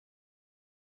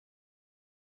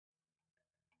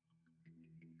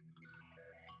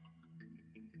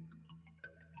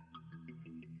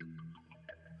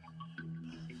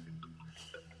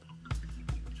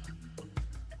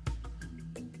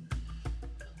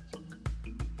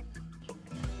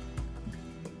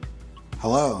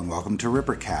Hello and welcome to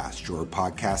Rippercast, your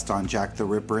podcast on Jack the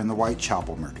Ripper and the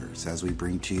Whitechapel murders, as we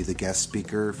bring to you the guest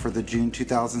speaker for the June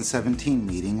 2017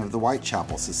 meeting of the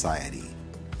Whitechapel Society,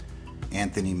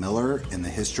 Anthony Miller in the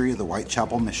history of the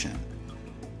Whitechapel Mission.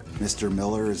 Mr.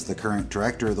 Miller is the current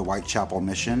director of the Whitechapel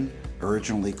Mission,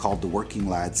 originally called the Working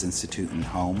Lads Institute and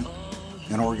Home,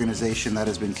 an organization that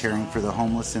has been caring for the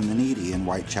homeless and the needy in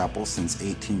Whitechapel since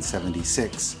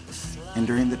 1876, and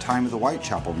during the time of the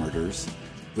Whitechapel murders,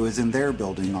 it was in their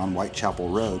building on Whitechapel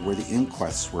Road where the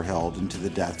inquests were held into the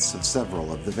deaths of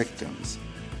several of the victims.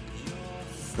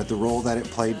 But the role that it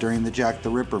played during the Jack the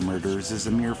Ripper murders is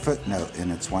a mere footnote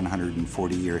in its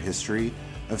 140-year history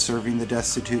of serving the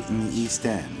destitute in the East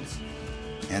End.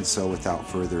 And so without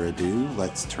further ado,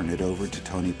 let's turn it over to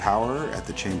Tony Power at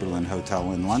the Chamberlain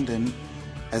Hotel in London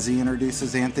as he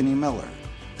introduces Anthony Miller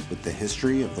with the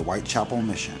history of the Whitechapel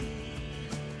Mission.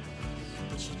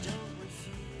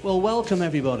 Well, welcome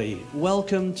everybody.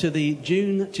 Welcome to the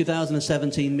June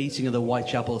 2017 meeting of the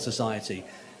Whitechapel Society.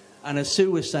 And as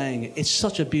Sue was saying, it's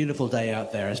such a beautiful day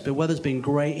out there. The weather's been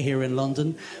great here in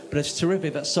London, but it's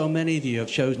terrific that so many of you have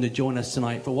chosen to join us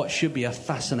tonight for what should be a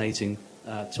fascinating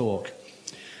talk.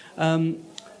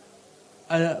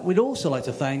 We'd also like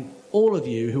to thank all of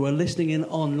you who are listening in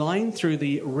online through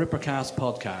the Rippercast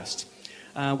podcast.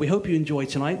 We hope you enjoy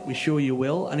tonight. We're sure you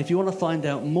will. And if you want to find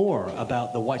out more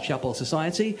about the Whitechapel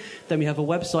Society, then we have a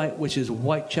website which is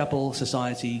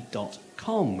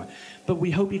whitechapelsociety.com. But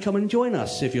we hope you come and join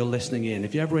us if you're listening in.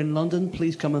 If you're ever in London,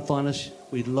 please come and find us.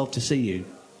 We'd love to see you.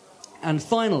 And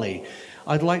finally,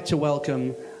 I'd like to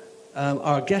welcome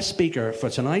our guest speaker for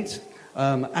tonight,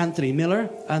 Anthony Miller.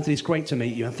 Anthony, it's great to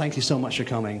meet you, and thank you so much for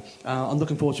coming. I'm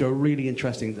looking forward to a really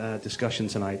interesting discussion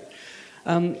tonight.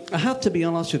 I have to be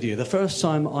honest with you, the first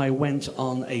time I went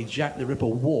on a Jack the Ripper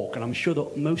walk, and I'm sure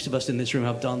that most of us in this room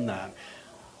have done that,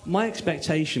 my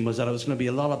expectation was that it was going to be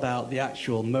a lot about the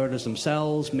actual murders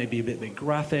themselves, maybe a bit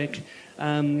graphic,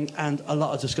 and a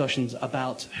lot of discussions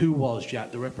about who was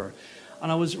Jack the Ripper.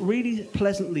 And I was really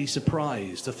pleasantly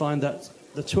surprised to find that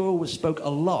the tour spoke a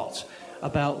lot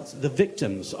about the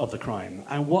victims of the crime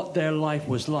and what their life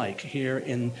was like here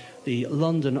in the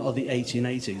London of the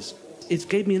 1880s. It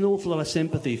gave me an awful lot of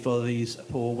sympathy for these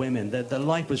poor women. Their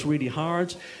life was really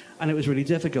hard and it was really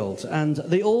difficult. And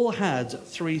they all had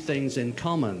three things in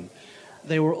common.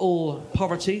 They were all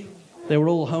poverty, they were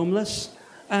all homeless,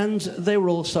 and they were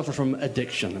all suffer from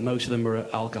addiction. Most of them were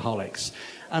alcoholics.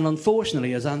 And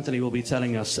unfortunately, as Anthony will be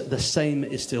telling us, the same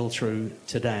is still true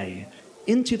today.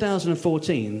 In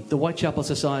 2014, the Whitechapel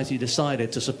Society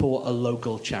decided to support a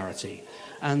local charity.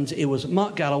 And it was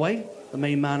Mark Galloway, the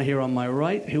main man here on my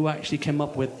right, who actually came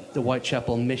up with the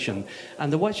Whitechapel Mission.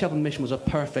 And the Whitechapel Mission was a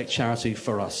perfect charity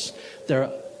for us.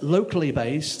 They're locally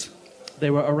based. They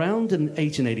were around in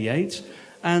 1888,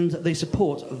 and they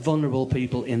support vulnerable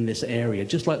people in this area,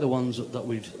 just like the ones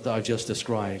that I've just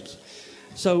described.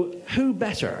 So who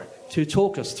better to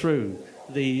talk us through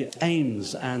the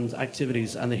aims and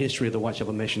activities and the history of the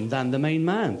Whitechapel Mission than the main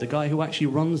man, the guy who actually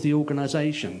runs the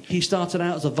organisation. He started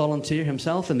out as a volunteer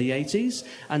himself in the 80s,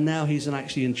 and now he's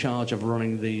actually in charge of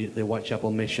running the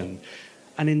Whitechapel Mission.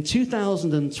 And in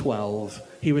 2012,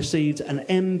 he received an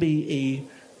MBE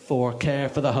for care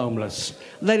for the homeless.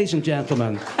 Ladies and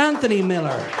gentlemen, Anthony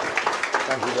Miller.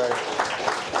 Thank you very much.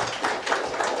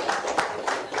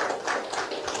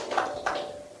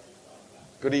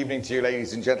 Good evening to you,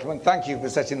 ladies and gentlemen. Thank you for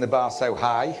setting the bar so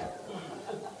high.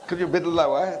 Could you be a bit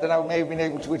lower, then I may have been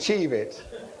able to achieve it.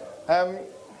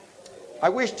 I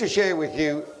wish to share with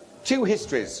you two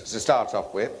histories to start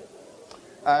off with.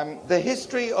 The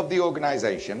history of the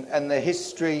organisation and the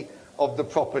history of the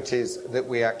properties that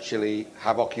we actually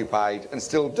have occupied and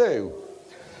still do.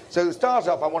 So to start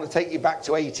off, I want to take you back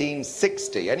to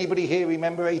 1860. Anybody here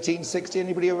remember 1860?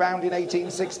 Anybody around in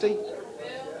 1860?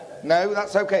 No,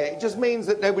 that's okay. It just means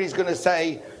that nobody's going to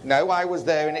say, no, I was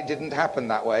there and it didn't happen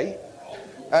that way.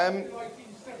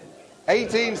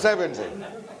 1870.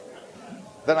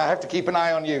 Then I have to keep an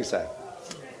eye on you, sir.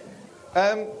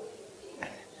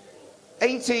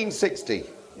 1860.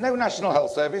 No National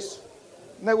Health Service.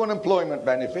 No unemployment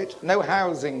benefit. No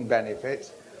housing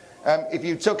benefit. If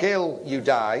you took ill, you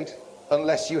died,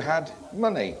 unless you had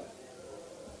money.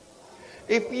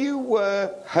 If you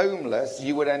were homeless,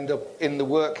 you would end up in the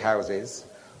workhouses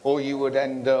or you would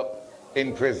end up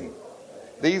in prison.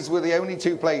 These were the only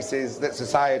two places that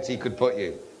society could put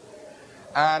you.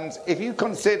 And if you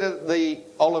consider the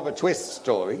Oliver Twist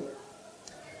story,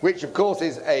 which of course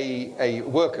is a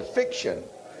work of fiction,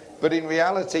 but in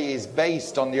reality is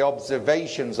based on the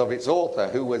observations of its author,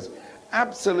 who was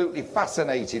absolutely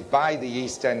fascinated by the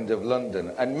East End of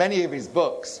London, and many of his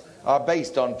books are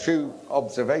based on true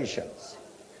observations.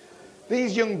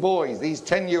 These young boys, these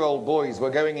 10-year-old boys, were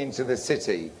going into the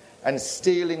city and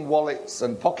stealing wallets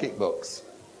and pocketbooks.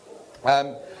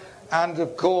 And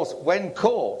of course, when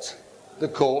caught, the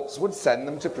courts would send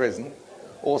them to prison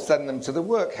or send them to the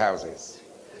workhouses.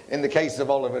 In the case of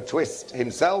Oliver Twist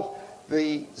himself,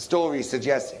 the story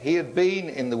suggests he had been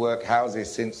in the workhouses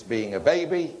since being a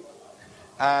baby,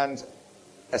 and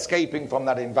escaping from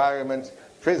that environment,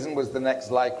 prison was the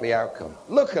next likely outcome.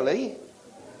 Luckily,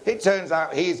 it turns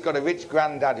out he's got a rich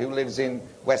granddad who lives in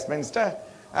Westminster,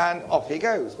 and off he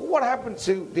goes. But what happened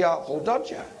to the Artful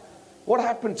Dodger? What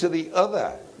happened to the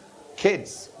other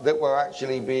kids that were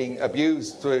actually being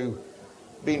abused through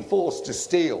being forced to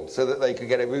steal so that they could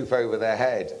get a roof over their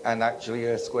head and actually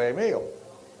a square meal?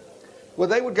 Well,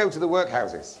 they would go to the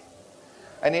workhouses.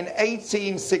 And in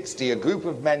 1860, a group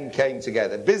of men came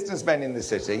together, businessmen in the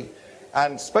city,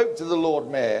 and spoke to the Lord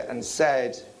Mayor and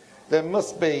said, there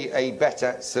must be a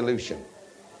better solution.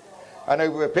 And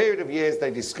over a period of years,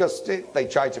 they discussed it, they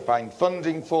tried to find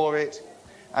funding for it,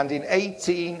 and in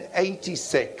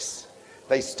 1886,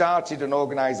 they started an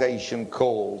organisation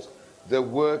called the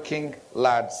Working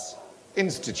Lads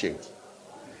Institute.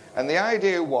 And the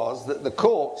idea was that the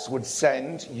courts would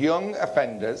send young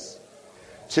offenders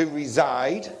to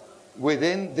reside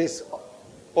within this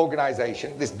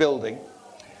organisation, this building,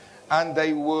 and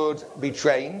they would be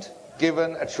trained,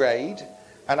 given a trade,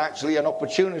 and actually an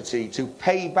opportunity to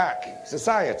pay back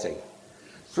society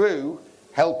through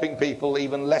helping people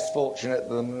even less fortunate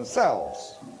than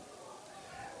themselves.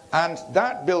 And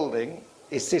that building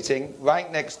is sitting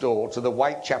right next door to the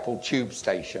Whitechapel tube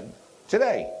station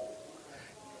today.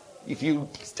 If you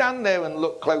stand there and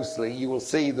look closely, you will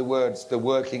see the words, the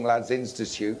Working Lads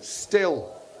Institute,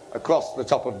 still across the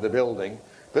top of the building,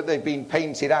 but they've been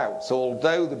painted out. So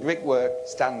although the brickwork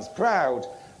stands proud,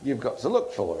 you've got to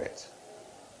look for it.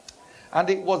 And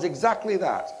it was exactly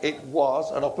that. It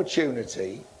was an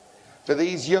opportunity for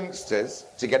these youngsters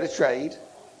to get a trade.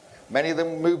 Many of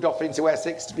them moved off into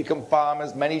Essex to become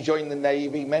farmers. Many joined the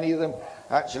Navy. Many of them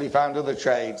actually found other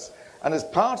trades. And as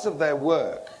part of their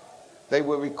work, they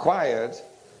were required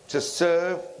to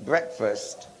serve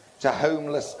breakfast to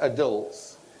homeless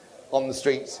adults on the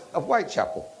streets of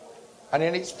Whitechapel. And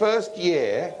in its first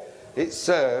year, it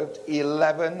served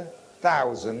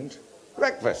 11,000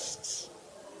 breakfasts.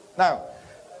 Now,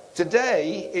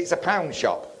 today, it's a pound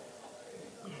shop.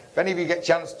 If any of you get a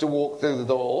chance to walk through the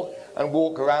door and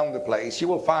walk around the place, you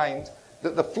will find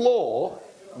that the floor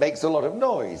makes a lot of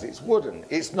noise. It's wooden.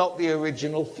 It's not the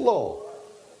original floor.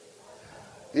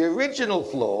 The original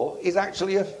floor is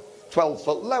actually a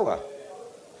 12-foot lower.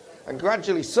 And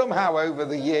gradually, somehow over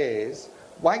the years,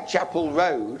 Whitechapel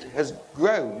Road has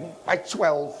grown by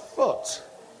 12 foot.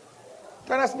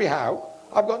 Don't ask me how.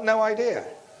 I've got no idea.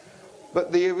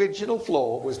 But the original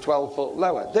floor was 12 foot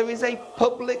lower. There is a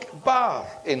public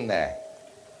bath in there.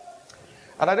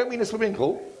 And I don't mean a swimming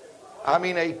pool. I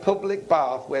mean a public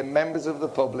bath where members of the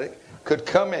public could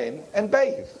come in and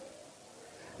bathe.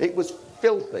 It was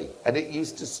filthy and it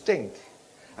used to stink.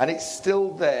 And it's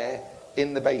still there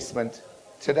in the basement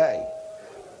today.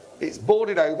 It's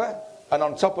boarded over, and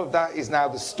on top of that is now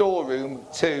the storeroom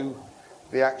to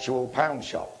the actual pound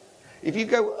shop. If you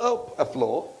go up a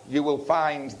floor, you will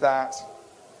find that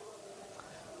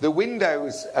the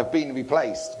windows have been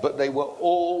replaced, but they were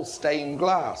all stained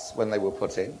glass when they were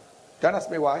put in. Don't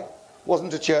ask me why.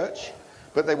 Wasn't a church,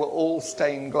 but they were all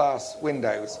stained glass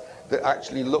windows that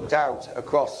actually looked out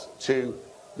across to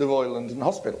the Royal London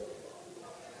Hospital.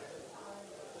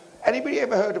 Anybody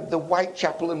ever heard of the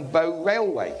Whitechapel and Bow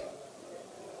Railway?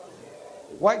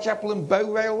 Whitechapel and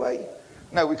Bow Railway?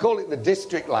 No, we call it the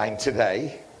District Line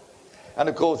today. And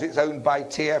of course it's owned by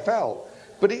TfL.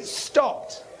 But it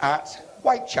stopped at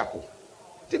Whitechapel.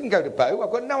 Didn't go to Bow.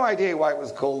 I've got no idea why it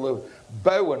was called the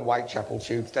Bow and Whitechapel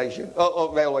tube station,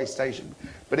 or railway station.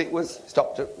 But it was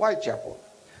stopped at Whitechapel.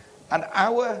 And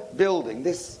our building,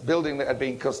 this building that had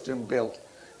been custom built,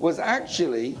 was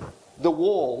actually the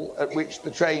wall at which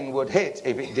the train would hit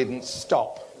if it didn't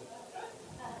stop.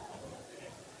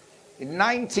 In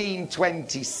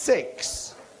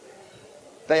 1926,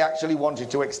 they actually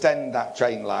wanted to extend that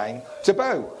train line to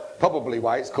Bow, probably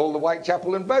why it's called the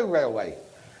Whitechapel and Bow Railway.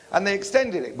 And they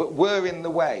extended it, but were in the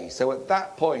way. So at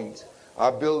that point,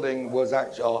 our building was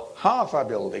actually, or half our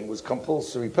building was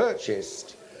compulsory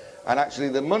purchased, and actually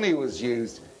the money was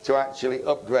used to actually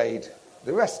upgrade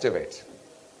the rest of it.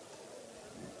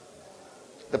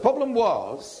 The problem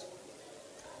was,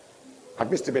 I've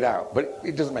missed a bit out, but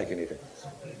it doesn't make any difference.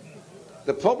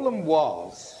 The problem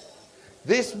was,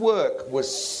 this work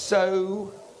was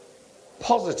so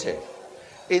positive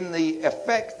in the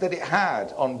effect that it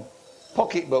had on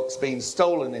pocketbooks being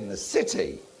stolen in the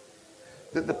city,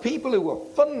 that the people who were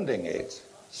funding it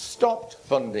stopped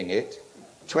funding it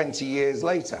 20 years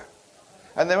later.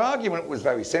 And their argument was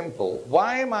very simple.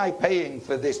 Why am I paying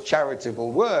for this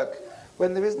charitable work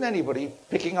when there isn't anybody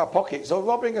picking our pockets or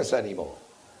robbing us anymore?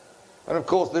 And of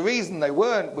course, the reason they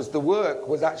weren't was the work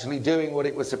was actually doing what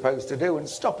it was supposed to do and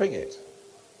stopping it.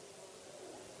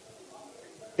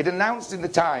 It announced in the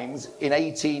Times in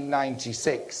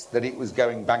 1896 that it was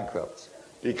going bankrupt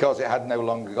because it had no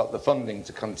longer got the funding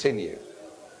to continue.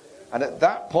 And at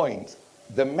that point,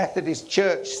 the Methodist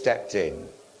Church stepped in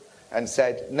and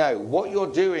said, no, what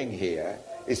you're doing here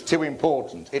is too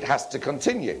important. It has to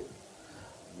continue.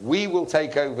 We will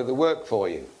take over the work for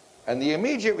you. And the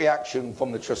immediate reaction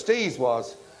from the trustees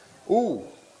was, ooh,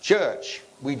 church,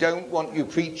 we don't want you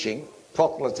preaching,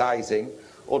 proselytizing,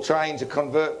 or trying to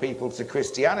convert people to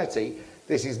Christianity.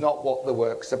 This is not what the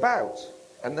work's about.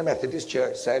 And the Methodist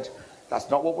Church said, that's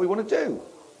not what we want to do.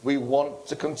 We want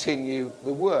to continue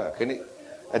the work. And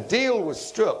a deal was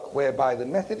struck whereby the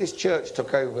Methodist Church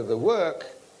took over the work,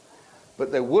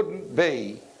 but there wouldn't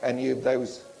be any of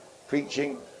those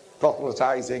preaching,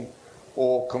 proselytizing,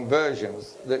 or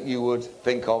conversions that you would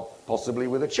think of possibly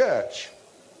with a church.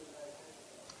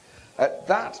 At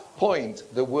that point,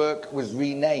 the work was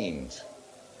renamed.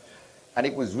 And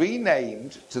it was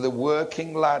renamed to the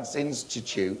Working Lads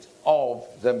Institute of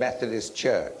the Methodist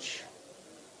Church.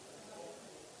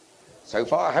 So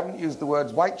far, I haven't used the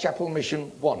words Whitechapel Mission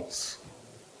once.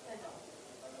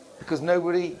 Because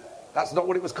that's not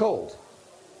what it was called.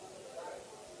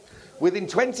 Within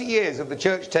 20 years of the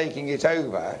church taking it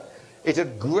over, it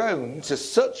had grown to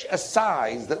such a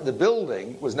size that the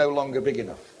building was no longer big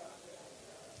enough.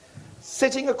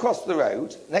 Sitting across the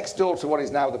road, next door to what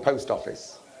is now the post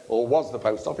office, or was the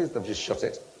post office, they've just shut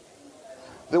it,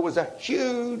 there was a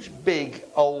huge, big,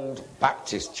 old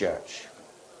Baptist church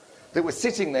that was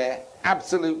sitting there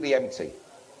absolutely empty.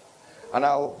 And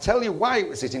I'll tell you why it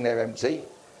was sitting there empty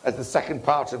as the second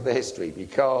part of the history,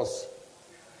 because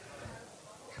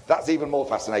that's even more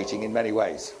fascinating in many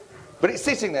ways. But it's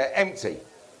sitting there empty.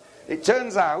 It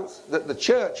turns out that the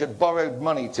church had borrowed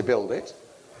money to build it.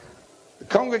 The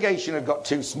congregation had got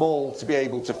too small to be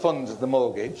able to fund the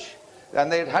mortgage,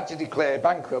 and they had to declare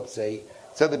bankruptcy,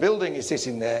 so the building is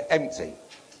sitting there empty.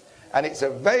 And it's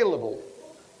available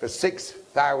for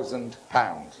 £6,000.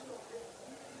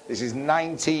 This is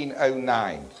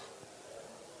 1909.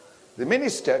 The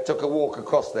minister took a walk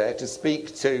across there to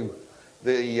speak to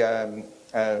the,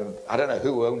 I don't know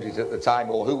who owned it at the time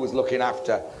or who was looking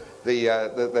after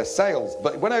the sales,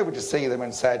 but went over to see them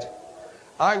and said,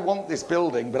 I want this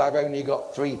building, but I've only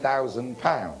got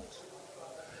 £3,000.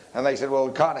 And they said, well,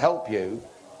 we can't help you.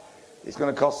 It's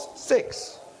going to cost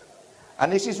 £6,000.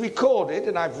 And this is recorded,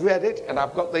 and I've read it, and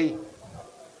I've got the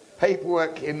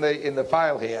paperwork in the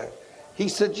file here. He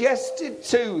suggested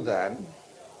to them,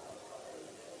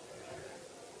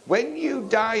 when you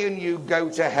die and you go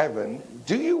to heaven,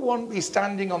 do you want me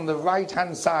standing on the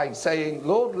right-hand side saying,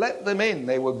 Lord, let them in,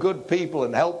 they were good people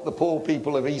and helped the poor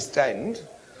people of East End?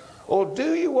 Or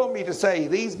do you want me to say,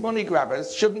 these money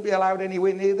grabbers shouldn't be allowed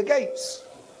anywhere near the gates?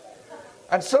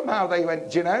 And somehow they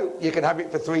went, do you know, you can have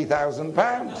it for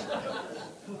 £3,000.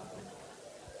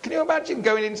 Can you imagine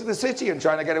going into the city and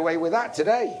trying to get away with that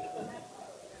today?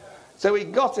 So he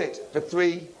got it for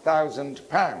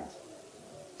 £3,000.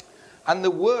 And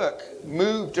the work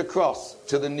moved across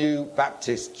to the new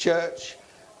Baptist church,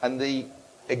 and the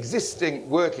existing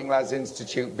Working Lads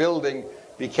Institute building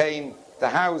became the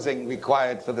housing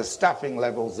required for the staffing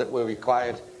levels that were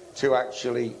required to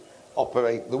actually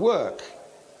operate the work.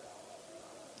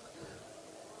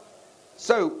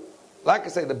 So, like I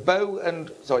say, the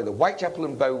Whitechapel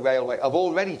and Bow Railway have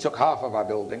already took half of our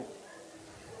building,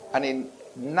 and in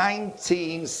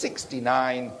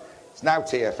 1969, it's now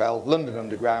TfL, London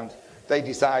Underground, they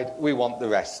decide we want the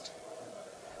rest.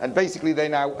 And basically they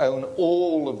now own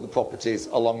all of the properties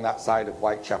along that side of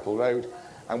Whitechapel Road,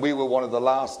 and we were one of the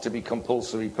last to be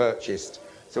compulsory purchased.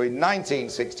 So in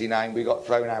 1969 we got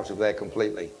thrown out of there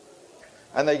completely.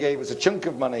 And they gave us a chunk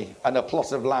of money and a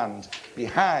plot of land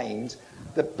behind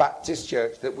the Baptist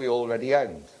church that we already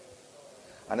owned.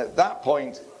 And at that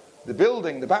point, the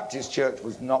building, the Baptist church,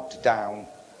 was knocked down,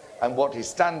 and what is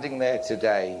standing there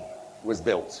today was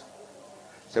built.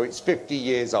 So it's 50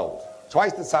 years old,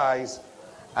 twice the size,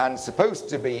 and supposed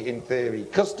to be, in theory,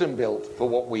 custom built for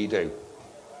what we do.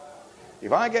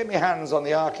 If I get my hands on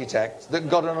the architect that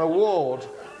got an award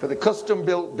for the custom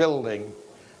built building,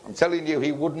 I'm telling you,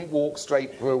 he wouldn't walk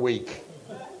straight for a week.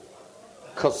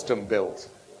 Custom built.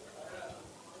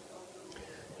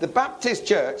 The Baptist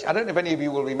Church, I don't know if any of you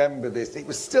will remember this, it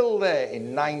was still there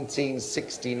in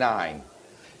 1969.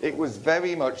 It was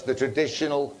very much the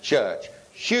traditional church.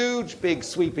 Huge, big,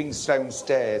 sweeping stone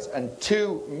stairs and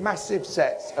 2 massive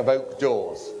sets of oak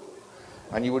doors.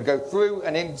 And you would go through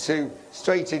and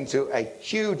straight into a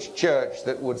huge church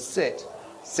that would sit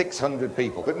 600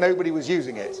 people, but nobody was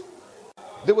using it.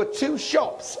 There were 2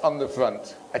 shops on the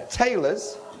front, a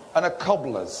tailor's and a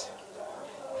cobbler's.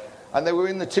 And they were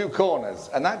in the 2 corners,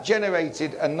 and that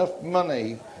generated enough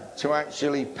money to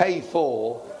actually pay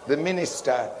for the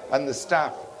minister and the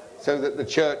staff so that the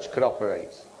church could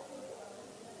operate.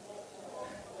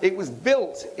 It was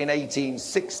built in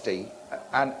 1860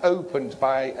 and opened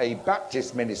by a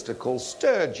Baptist minister called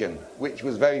Sturgeon, which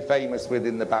was very famous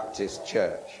within the Baptist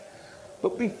church.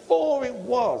 But before it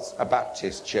was a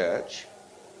Baptist church,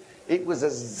 it was a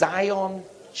Zion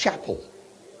chapel,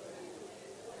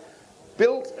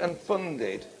 built and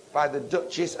funded by the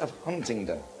Duchess of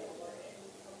Huntingdon.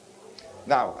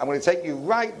 Now, I'm going to take you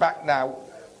right back now,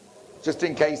 just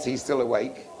in case he's still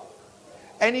awake.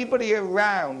 Anybody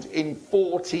around in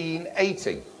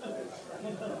 1480?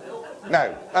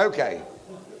 No, okay.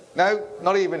 No,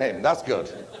 not even him, that's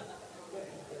good.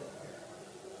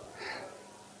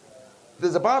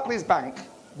 There's a Barclays Bank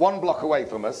 1 block away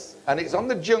from us, and it's on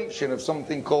the junction of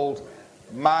something called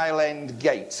Mile End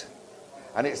Gate.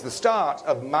 And it's the start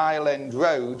of Mile End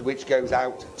Road, which goes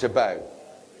out to Bow.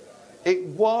 It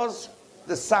was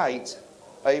the site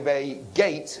of a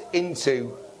gate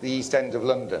into the East End of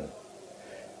London.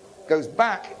 It goes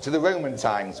back to the Roman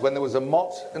times when there was a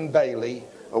motte and bailey,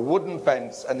 a wooden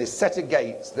fence, and this set of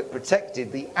gates that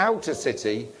protected the outer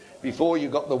city before you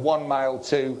got the 1 mile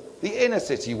to the inner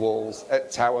city walls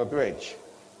at Tower Bridge.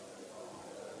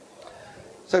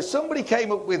 So somebody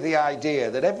came up with the idea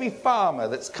that every farmer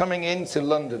that's coming into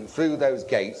London through those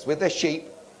gates with their sheep,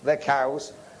 their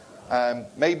cows,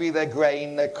 maybe their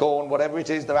grain, their corn, whatever it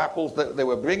is, their apples that they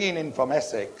were bringing in from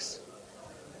Essex,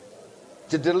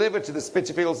 to deliver to the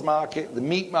Spitalfields market, the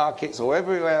meat markets, or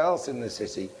everywhere else in the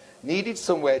city, needed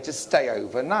somewhere to stay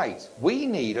overnight. We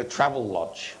need a travel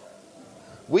lodge.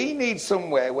 We need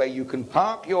somewhere where you can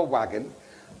park your wagon,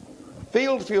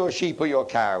 field for your sheep or your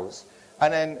cows,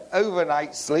 and then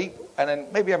overnight sleep, and then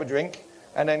maybe have a drink,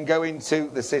 and then go into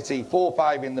the city 4 or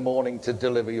 5 in the morning to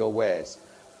deliver your wares.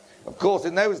 Of course,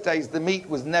 in those days, the meat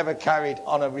was never carried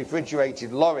on a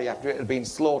refrigerated lorry after it had been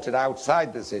slaughtered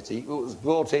outside the city. It was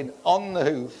brought in on the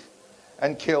hoof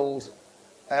and killed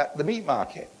at the meat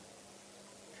market.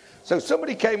 So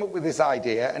somebody came up with this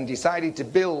idea and decided to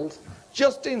build,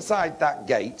 just inside that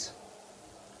gate,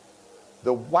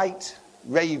 the White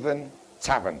Raven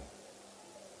Tavern.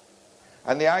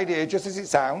 And the idea, just as it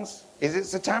sounds, is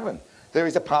it's a tavern. There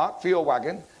is a park for your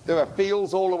wagon. There are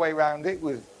fields all the way around it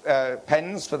with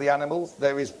pens for the animals.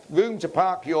 There is room to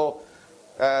park your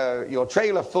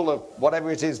trailer full of whatever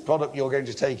it is product you're going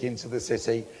to take into the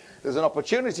city. There's an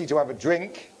opportunity to have a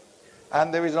drink,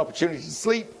 and there is an opportunity to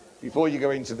sleep before you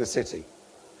go into the city.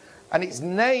 And its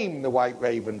name, the White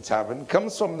Raven Tavern,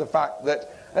 comes from the fact that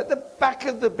at the back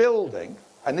of the building,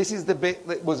 and this is the bit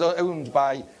that was owned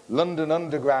by London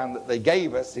Underground that they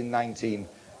gave us in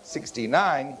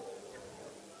 1969,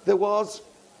 there was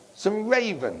some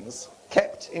ravens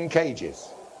kept in cages.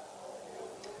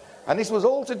 And this was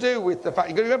all to do with the fact,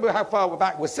 you can remember how far we're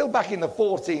back, we're still back in the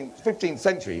 15th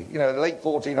century, the late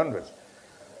 1400s.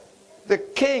 The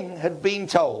king had been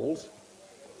told,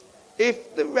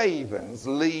 if the ravens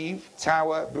leave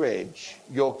Tower Bridge,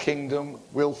 your kingdom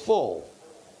will fall.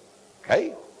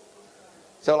 Okay?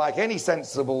 So like any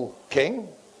sensible king,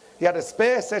 he had a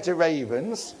spare set of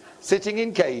ravens sitting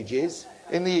in cages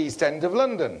in the East End of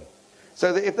London.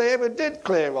 So that if they ever did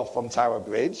clear off from Tower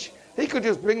Bridge, he could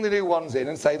just bring the new ones in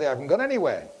and say they haven't gone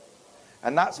anywhere.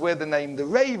 And that's where the name the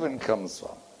Raven comes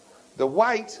from. The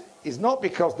white is not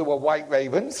because there were white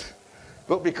ravens,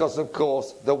 but because, of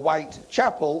course, the White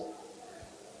Chapel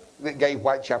that gave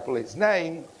Whitechapel its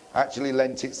name actually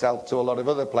lent itself to a lot of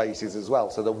other places as well.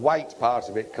 So the white part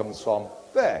of it comes from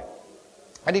there.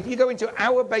 And if you go into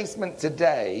our basement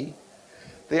today,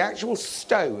 the actual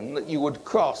stone that you would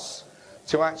cross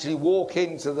to actually walk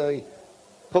into the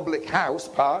public house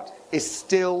part is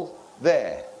still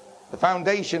there. The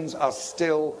foundations are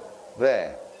still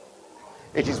there.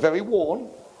 It is very worn.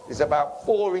 It's about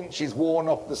 4 inches worn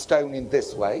off the stone in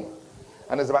this way,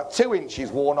 and there's about 2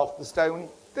 inches worn off the stone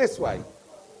this way,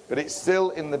 but it's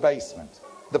still in the basement.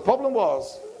 The problem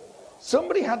was,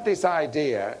 somebody had this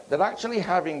idea that actually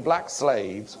having black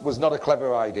slaves was not a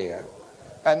clever idea,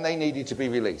 and they needed to be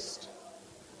released.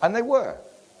 And they were.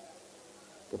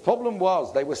 The problem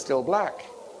was they were still black.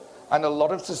 And a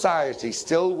lot of society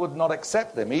still would not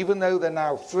accept them. Even though they're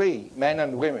now free, men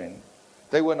and women,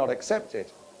 they were not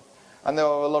accepted. And there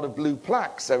are a lot of blue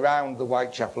plaques around the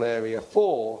Whitechapel area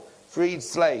for freed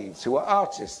slaves who were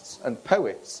artists and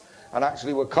poets and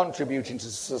actually were contributing to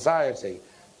society,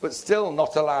 but still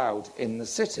not allowed in the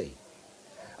city.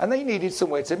 And they needed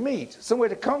somewhere to meet, somewhere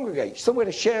to congregate, somewhere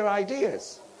to share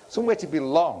ideas, somewhere to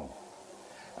belong.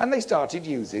 And they started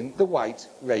using the White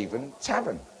Raven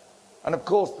Tavern. And of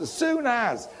course, as soon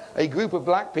as a group of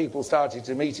black people started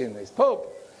to meet in this pub,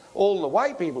 all the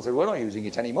white people said, we're not using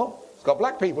it anymore. It's got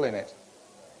black people in it.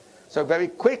 So very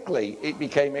quickly, it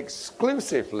became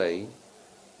exclusively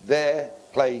their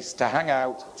place to hang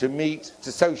out, to meet,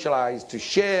 to socialize, to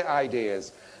share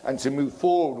ideas, and to move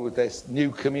forward with this new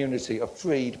community of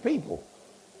freed people.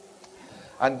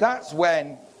 And that's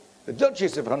when the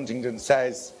Duchess of Huntingdon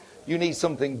says, you need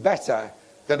something better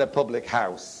than a public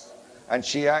house. And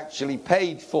she actually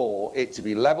paid for it to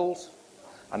be levelled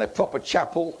and a proper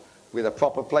chapel with a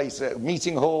proper place, a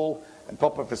meeting hall and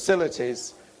proper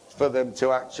facilities for them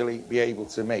to actually be able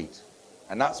to meet.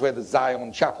 And that's where the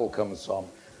Zion Chapel comes from.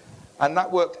 And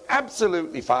that worked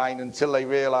absolutely fine until they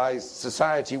realized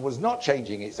society was not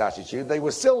changing its attitude. They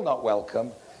were still not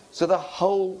welcome. So the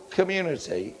whole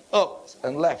community upped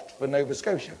and left for Nova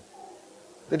Scotia.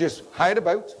 They just hired a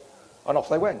boat and off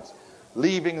they went,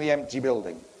 leaving the empty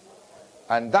building.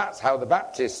 And that's how the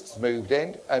Baptists moved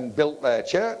in and built their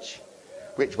church,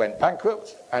 which went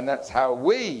bankrupt. And that's how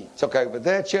we took over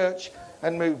their church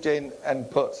and moved in and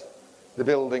put the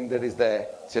building that is there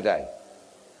today.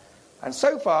 And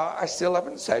so far, I still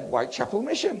haven't said Whitechapel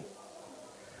Mission.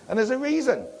 And there's a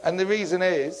reason. And the reason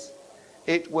is,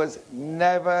 it was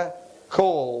never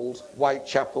called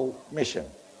Whitechapel Mission.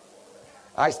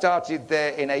 I started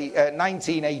there in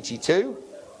 1982,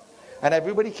 and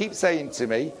everybody keeps saying to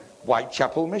me,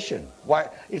 Whitechapel Mission.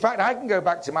 In fact, I can go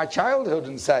back to my childhood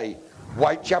and say,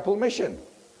 Whitechapel Mission.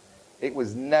 It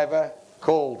was never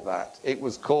called that. It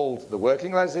was called the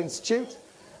Working Lads Institute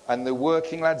and the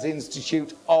Working Lads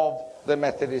Institute of the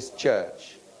Methodist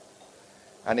Church.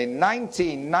 And in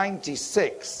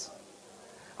 1996,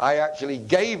 I actually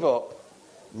gave up,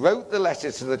 wrote the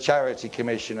letter to the charity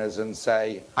commissioners and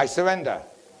say, I surrender.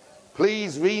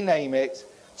 Please rename it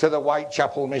to the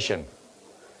Whitechapel Mission.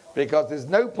 Because there's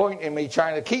no point in me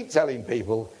trying to keep telling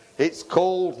people it's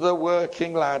called the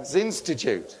Working Lads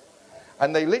Institute.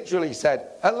 And they literally said,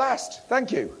 at last,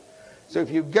 thank you. So if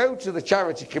you go to the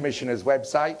Charity Commissioner's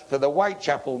website for the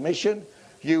Whitechapel Mission,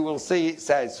 you will see it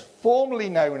says formerly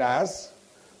known as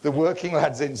the Working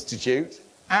Lads Institute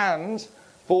and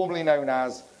formerly known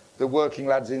as the Working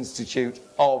Lads Institute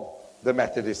of the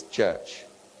Methodist Church.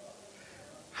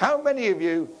 How many of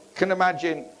you can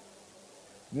imagine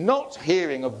not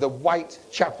hearing of the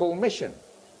Whitechapel Mission?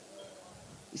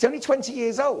 It's only 20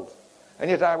 years old. And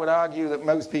yet I would argue that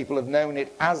most people have known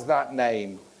it as that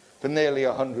name for nearly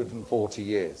 140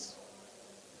 years.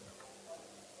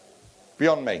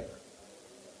 Beyond me.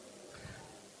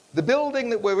 The building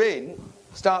that we're in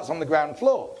starts on the ground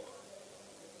floor.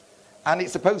 And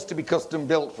it's supposed to be custom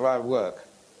built for our work.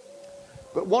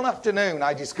 But one afternoon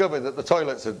I discovered that the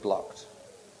toilets had blocked.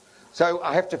 So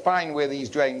I have to find where these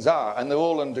drains are, and they're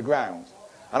all underground.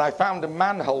 And I found a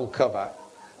manhole cover,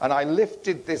 and I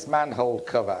lifted this manhole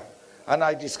cover, and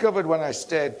I discovered when I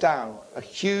stared down a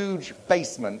huge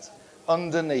basement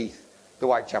underneath the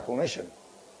Whitechapel Mission.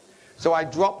 So I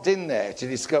dropped in there to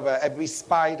discover every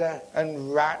spider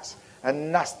and rat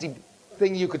and nasty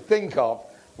thing you could think of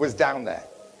was down there,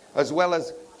 as well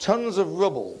as tons of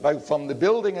rubble, both from the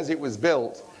building as it was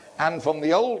built and from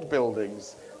the old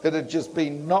buildings that had just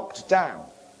been knocked down.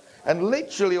 And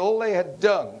literally all they had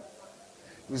done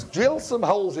was drill some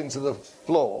holes into the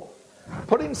floor,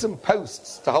 put in some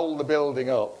posts to hold the building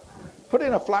up, put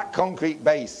in a flat concrete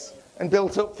base, and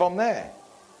built up from there.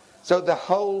 So the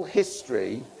whole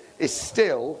history is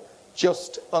still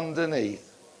just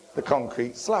underneath the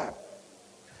concrete slab.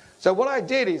 So what I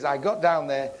did is I got down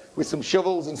there with some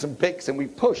shovels and some picks, and we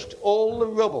pushed all the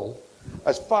rubble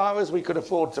as far as we could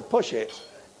afford to push it,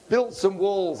 built some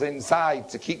walls inside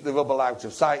to keep the rubble out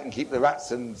of sight and keep the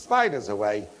rats and spiders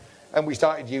away, and we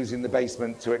started using the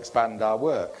basement to expand our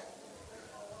work.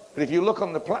 But if you look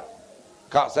on the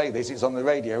can't say this, it's on the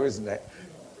radio, isn't it?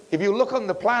 If you look on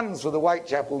the plans for the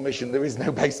Whitechapel Mission, there is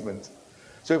no basement.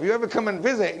 So if you ever come and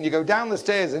visit and you go down the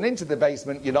stairs and into the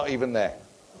basement, you're not even there.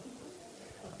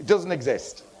 It doesn't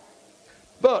exist.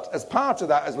 But as part of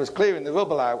that, as was clearing the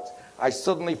rubble out, I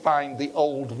suddenly find the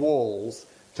old walls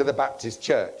to the Baptist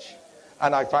Church.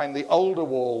 And I find the older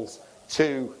walls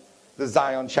to the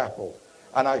Zion Chapel.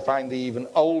 And I find the even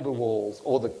older walls,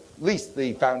 or at least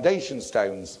the foundation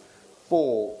stones,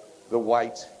 for the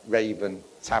White Raven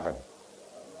Tavern.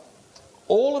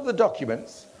 All of the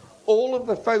documents, all of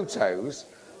the photos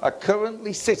are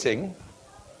currently sitting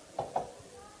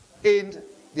in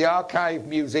the Archive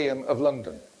Museum of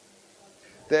London.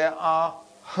 There are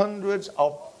hundreds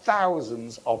of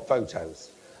thousands of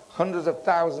photos, hundreds of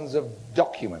thousands of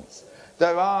documents.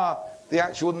 There are the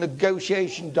actual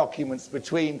negotiation documents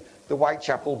between the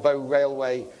Whitechapel Bow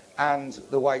Railway and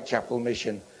the Whitechapel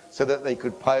Mission so that they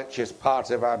could purchase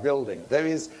part of our building. There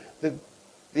is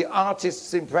the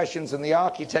artist's impressions and the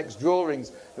architect's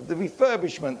drawings of the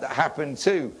refurbishment that happened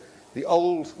to the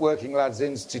old Working Lads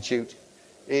Institute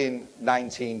in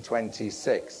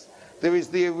 1926. There is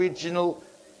the original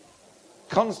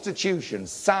constitution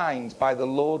signed by the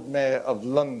Lord Mayor of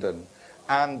London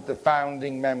and the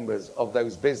founding members of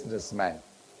those businessmen.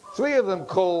 Three of them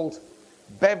called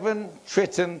Bevan,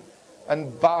 Tritton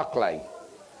and Barclay,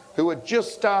 who had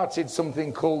just started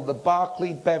something called the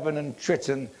Barclay, Bevan and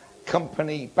Tritton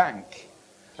Company Bank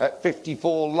at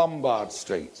 54 Lombard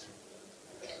Street.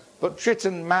 But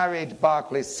Tritton married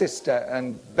Barclay's sister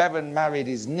and Bevan married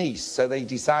his niece, so they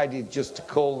decided just to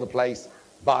call the place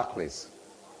Barclays.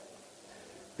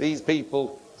 These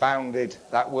people founded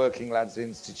that Working Lads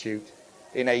Institute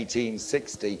in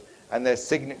 1860, and their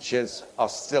signatures are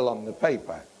still on the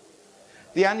paper.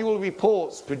 The annual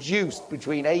reports produced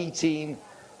between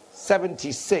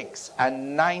 1876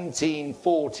 and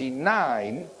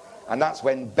 1949, and that's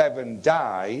when Bevan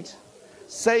died,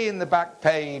 say in the back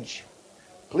page,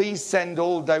 "Please send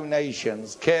all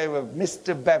donations, care of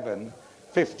Mr. Bevan,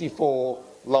 54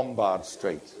 Lombard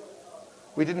Street."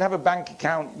 We didn't have a bank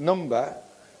account number.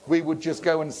 We would just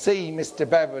go and see Mr.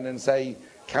 Bevan and say,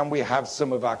 "Can we have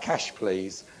some of our cash,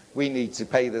 please? We need to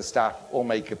pay the staff or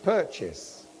make a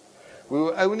purchase." We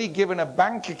were only given a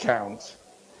bank account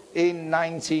in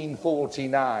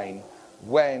 1949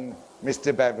 when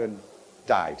Mr. Bevan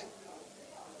died.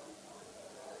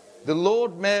 The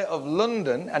Lord Mayor of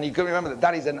London, and you can remember that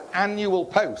that is an annual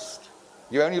post,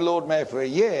 you're only Lord Mayor for a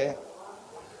year,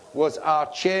 was our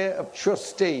chair of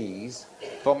trustees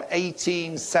from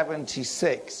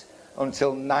 1876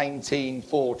 until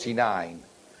 1949.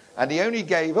 And he only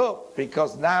gave up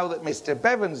because now that Mr.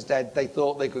 Bevan's dead, they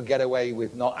thought they could get away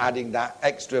with not adding that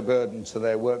extra burden to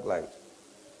their workload.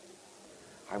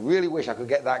 I really wish I could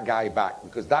get that guy back,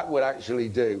 because that would actually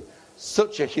do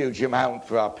such a huge amount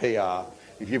for our PR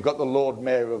if you've got the Lord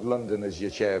Mayor of London as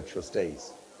your chair of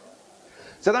trustees.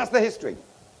 So that's the history.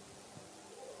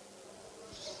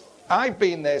 I've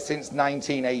been there since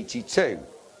 1982.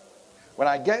 When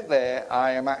I get there,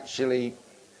 I am actually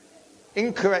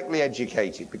incorrectly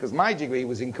educated, because my degree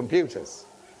was in computers.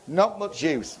 Not much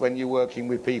use when you're working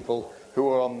with people who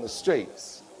are on the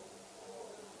streets.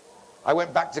 I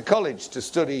went back to college to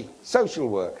study social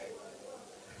work.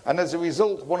 And as a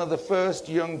result, one of the first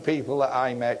young people that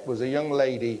I met was a young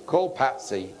lady called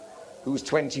Patsy, who was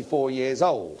 24 years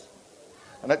old.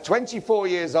 And at 24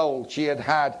 years old, she had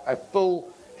had a full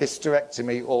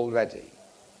hysterectomy already.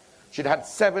 She'd had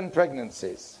 7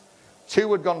 pregnancies.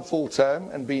 2 had gone full term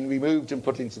and been removed and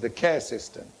put into the care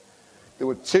system. There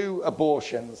were 2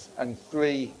 abortions and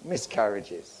 3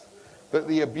 miscarriages. But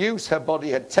the abuse her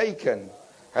body had taken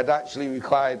had actually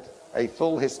required a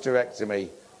full hysterectomy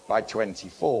by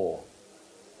 24.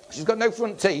 She's got no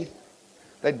front teeth.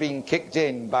 They'd been kicked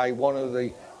in by one of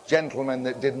the gentlemen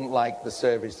that didn't like the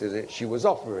services that she was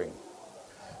offering.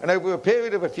 And over a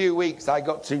period of a few weeks, I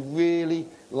got to really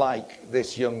like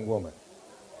this young woman.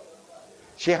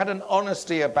 She had an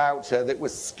honesty about her that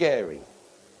was scary.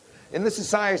 In the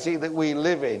society that we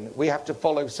live in, we have to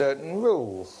follow certain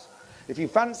rules. If you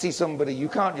fancy somebody, you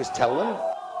can't just tell them.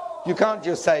 You can't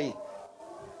just say,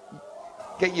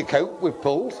 "Get your coat, we've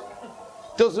pulled."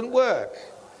 Doesn't work.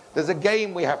 There's a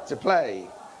game we have to play.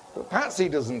 But Patsy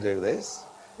doesn't do this.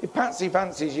 If Patsy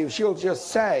fancies you, she'll just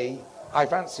say, "I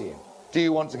fancy you. Do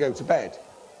you want to go to bed?"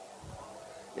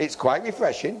 It's quite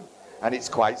refreshing, and it's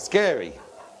quite scary.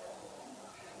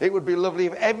 It would be lovely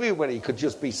if everybody could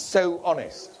just be so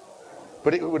honest.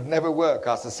 But it would never work.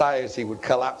 Our society would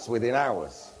collapse within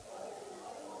hours.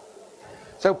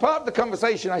 So part of the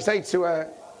conversation, I say to her,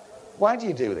 "Why do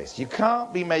you do this? You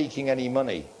can't be making any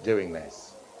money doing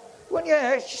this." Well,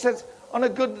 yeah, she says, "On a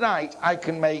good night, I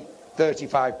can make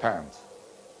 £35.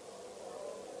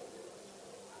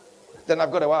 Then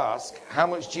I've got to ask, "How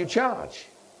much do you charge?"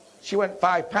 She went,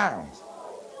 £5.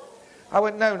 I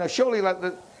went, no, surely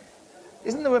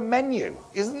isn't there a menu?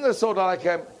 Isn't there sort of like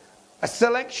a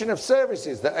selection of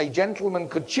services that a gentleman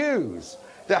could choose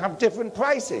that have different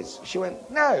prices? She went,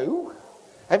 "No,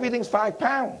 everything's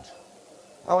 £5.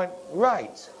 I went,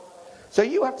 "Right. So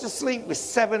you have to sleep with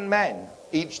 7 men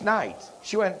each night?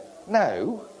 She went,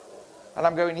 no. And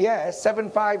I'm going, yeah, 7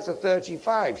 5s are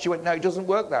 35. She went, no, it doesn't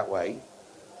work that way.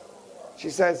 She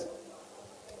says,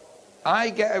 I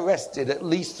get arrested at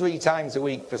least 3 times a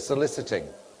week for soliciting,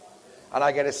 and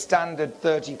I get a standard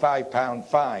 £35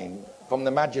 fine from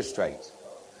the magistrate.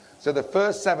 So the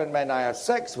first 7 men I have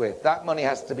sex with, that money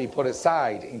has to be put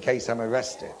aside in case I'm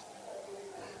arrested.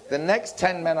 The next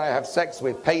 10 men I have sex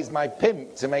with pays my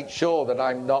pimp to make sure that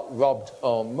I'm not robbed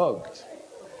or mugged.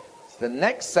 The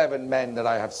next 7 men that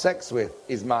I have sex with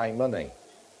is my money.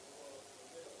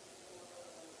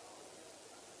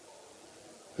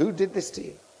 Who did this to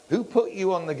you? Who put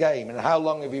you on the game, and how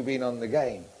long have you been on the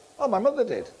game? Oh, my mother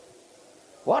did.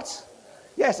 What?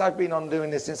 Yes, I've been on doing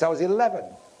this since I was 11.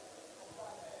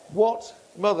 What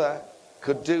mother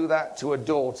could do that to a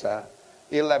daughter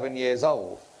 11 years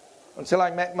old? Until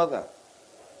I met Mother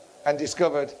and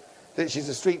discovered that she's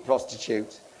a street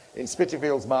prostitute in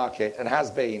Spitalfields Market and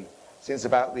has been since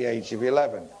about the age of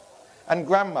 11. And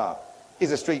Grandma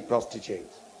is a street prostitute.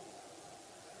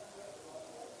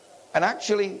 And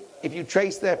actually, if you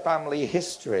trace their family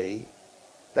history,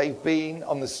 they've been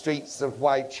on the streets of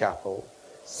Whitechapel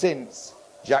since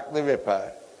Jack the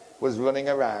Ripper was running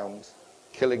around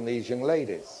killing these young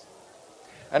ladies.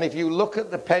 And if you look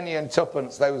at the penny and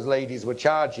twopence those ladies were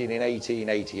charging in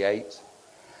 1888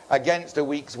 against a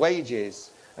week's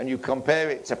wages, and you compare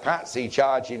it to Patsy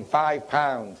charging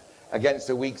 £5 against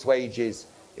a week's wages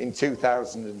in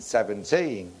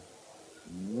 2017,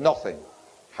 nothing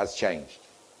has changed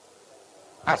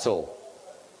at all.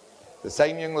 The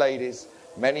same young ladies,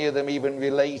 many of them even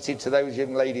related to those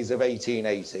young ladies of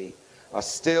 1880, are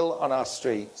still on our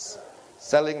streets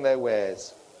selling their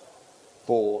wares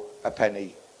for a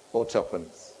penny or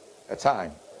twopence a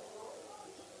time.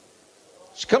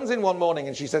 She comes in one morning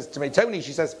and she says to me, Tony,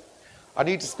 she says, I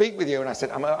need to speak with you. And I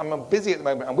said, I'm busy at the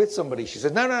moment, I'm with somebody. She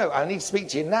said, no, I need to speak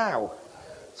to you now.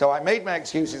 So I made my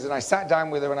excuses and I sat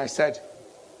down with her and I said,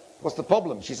 what's the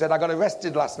problem? She said, I got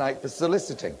arrested last night for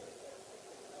soliciting.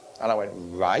 And I went,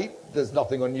 right, there's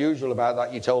nothing unusual about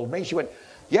that, you told me. She went,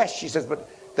 yes, she says, but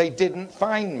they didn't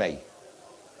find me.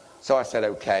 So I said,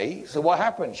 okay, so what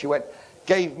happened? She went,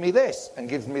 gave me this, and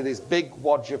gives me this big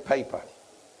wad of paper.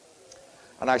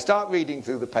 And I start reading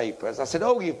through the papers. I said,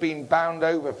 oh, you've been bound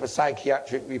over for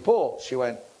psychiatric reports. She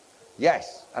went,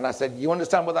 yes. And I said, you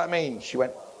understand what that means? She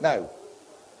went, no.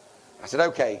 I said,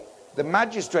 okay, the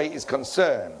magistrate is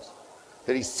concerned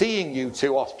that he's seeing you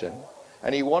too often,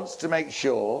 and he wants to make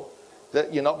sure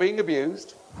that you're not being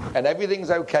abused and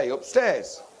everything's okay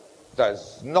upstairs.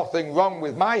 There's nothing wrong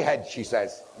with my head, she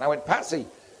says. And I went, Patsy,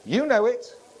 you know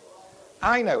it.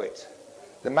 I know it.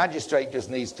 The magistrate just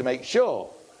needs to make sure.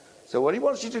 So what he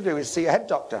wants you to do is see a head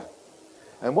doctor.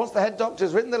 And once the head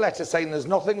doctor's written the letter saying there's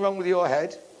nothing wrong with your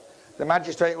head, the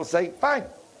magistrate will say, fine,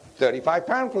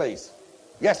 £35, please.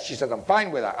 Yes, she said, I'm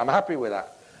fine with that. I'm happy with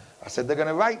that. I said, they're going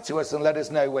to write to us and let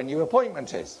us know when your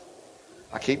appointment is.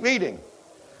 I keep reading.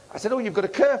 I said, oh, you've got a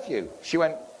curfew. She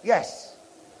went, yes.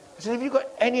 I said, have you got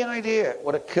any idea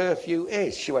what a curfew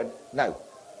is? She went, no.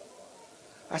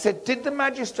 I said, did the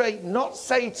magistrate not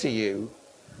say to you,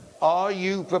 are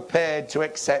you prepared to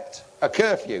accept a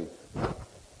curfew?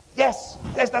 Yes,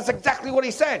 that's exactly what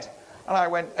he said. And I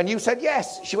went, and you said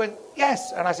yes? She went,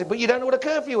 yes. And I said, but you don't know what a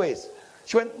curfew is?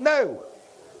 She went, no.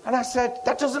 And I said,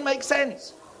 that doesn't make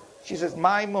sense. She says,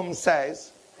 my mum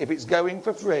says, if it's going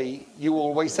for free, you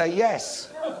always say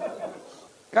yes.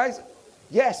 Guys,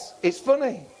 yes, it's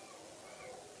funny.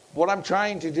 What I'm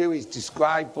trying to do is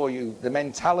describe for you the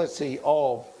mentality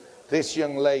of this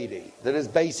young lady that has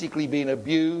basically been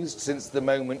abused since the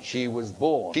moment she was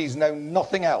born. She's known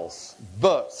nothing else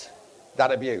but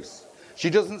that abuse. She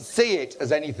doesn't see it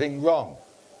as anything wrong.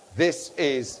 This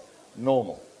is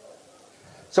normal.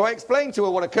 So I explained to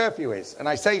her what a curfew is, and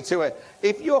I say to her,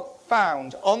 if you're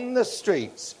found on the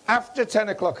streets after 10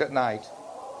 o'clock at night,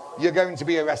 you're going to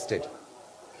be arrested.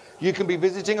 You can be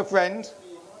visiting a friend.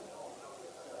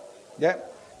 Yeah,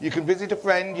 you can visit a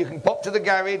friend, you can pop to the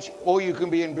garage, or you can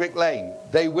be in Brick Lane.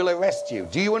 They will arrest you.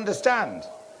 Do you understand?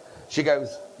 She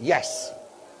goes, yes.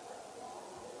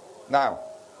 Now,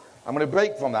 I'm going to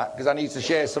break from that because I need to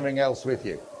share something else with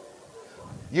you.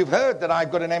 You've heard that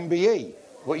I've got an MBE.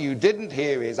 What you didn't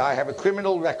hear is I have a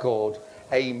criminal record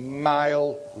a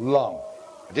mile long.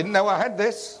 I didn't know I had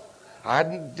this. I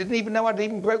didn't even know I'd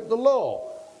even broke the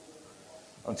law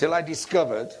until I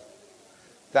discovered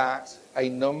that a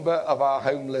number of our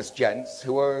homeless gents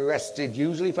who are arrested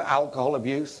usually for alcohol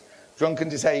abuse, drunk and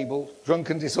disabled, drunk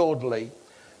and disorderly,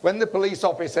 when the police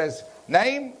officer says,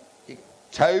 name,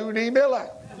 Tony Miller.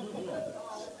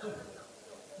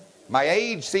 My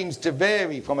age seems to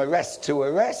vary from arrest to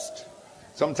arrest,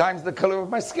 Sometimes the colour of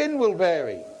my skin will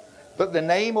vary, but the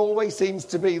name always seems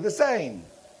to be the same.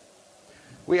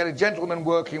 We had a gentleman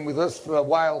working with us for a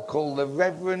while called the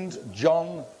Reverend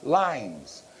John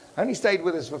Lynes. Only stayed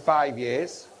with us for 5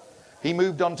 years. He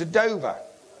moved on to Dover.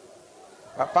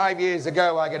 About 5 years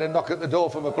ago, I get a knock at the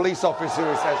door from a police officer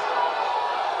who says...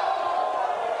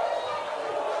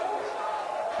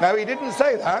 No, he didn't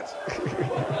say that.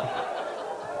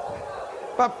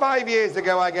 About 5 years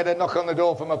ago, I get a knock on the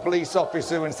door from a police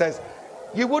officer and says,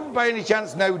 "You wouldn't by any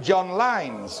chance know John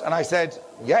Lynes?" And I said,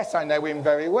 "Yes, I know him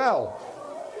very well.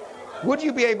 Would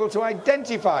you be able to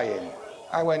identify him?"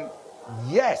 I went,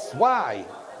 "Yes, why?"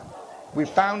 "We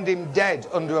found him dead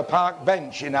under a park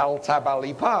bench in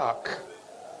Altabally Park."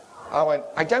 I went,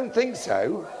 "I don't think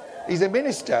so. He's a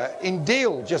minister in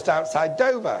Deal, just outside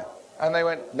Dover." And they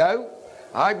went, "No,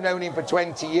 I've known him for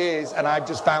 20 years and I've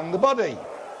just found the body."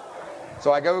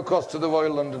 So I go across to the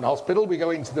Royal London Hospital, we go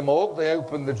into the morgue, they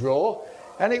open the drawer,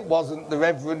 and it wasn't the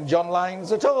Reverend John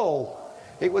Lynes at all.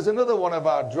 It was another one of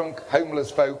our drunk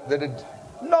homeless folk that had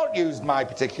not used my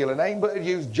particular name, but had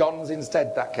used John's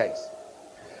instead that case.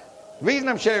 The reason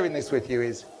I'm sharing this with you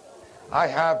is I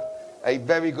have a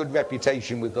very good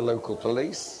reputation with the local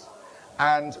police,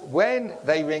 and when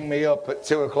they ring me up at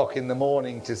 2 o'clock in the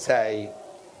morning to say,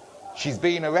 "She's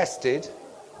been arrested,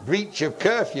 breach of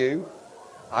curfew,"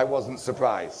 I wasn't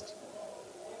surprised.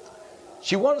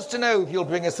 "She wants to know if you'll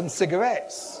bring her some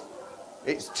cigarettes."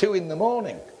 It's 2 in the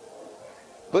morning,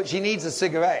 but she needs a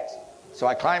cigarette. So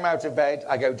I climb out of bed,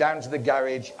 I go down to the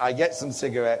garage, I get some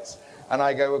cigarettes, and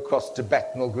I go across to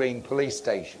Bethnal Green Police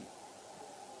Station.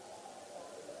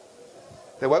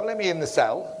 They won't let me in the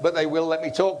cell, but they will let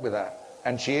me talk with her.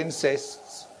 And she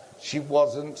insists she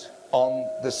wasn't on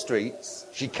the streets.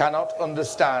 She cannot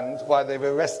understand why they've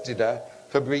arrested her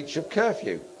for breach of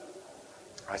curfew.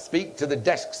 I speak to the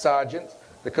desk sergeant,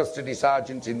 the custody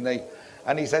sergeant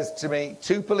and he says to me,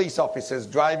 2 police officers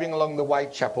driving along the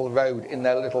Whitechapel Road in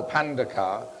their little Panda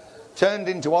car turned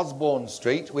into Osborne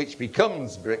Street, which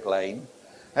becomes Brick Lane,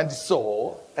 and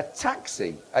saw a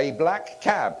taxi, a black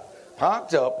cab,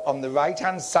 parked up on the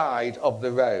right-hand side of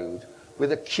the road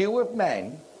with a queue of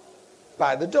men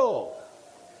by the door.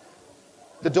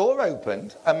 The door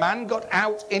opened, a man got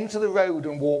out into the road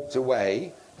and walked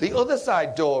away, the other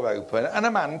side door opened, and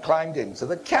a man climbed into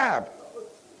the cab.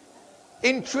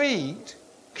 Intrigued,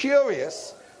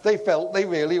 curious, they felt they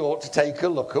really ought to take a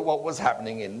look at what was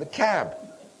happening in the cab,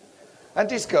 and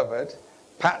discovered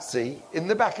Patsy in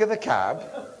the back of the cab,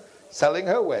 selling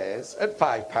her wares at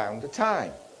 £5 a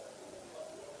time.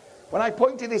 When I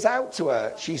pointed this out to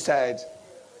her, she said,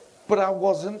 "But I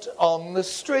wasn't on the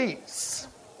streets."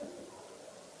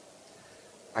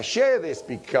 I share this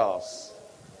because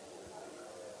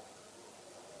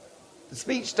the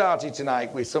speech started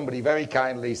tonight with somebody very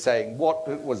kindly saying what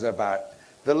it was about.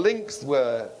 The links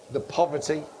were the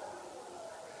poverty,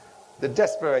 the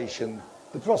desperation,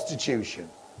 the prostitution,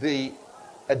 the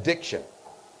addiction.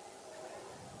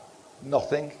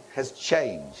 Nothing has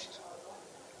changed.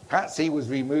 Patsy was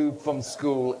removed from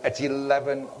school at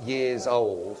 11 years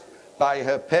old by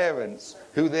her parents,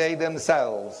 who they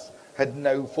themselves had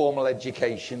no formal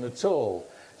education at all.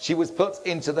 She was put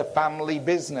into the family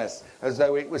business as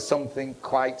though it was something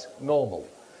quite normal.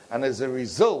 And as a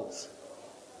result,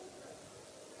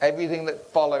 everything that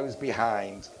follows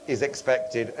behind is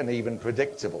expected and even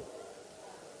predictable.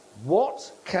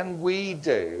 What can we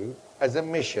do as a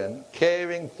mission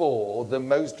caring for the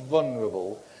most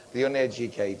vulnerable, the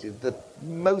uneducated, the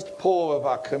most poor of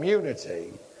our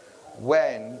community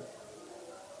when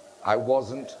I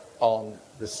wasn't on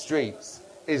the streets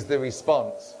is the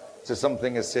response to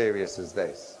something as serious as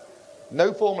this.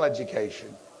 No formal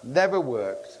education, never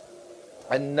worked,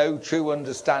 and no true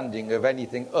understanding of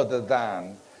anything other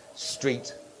than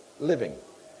street living.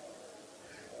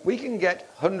 We can get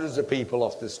hundreds of people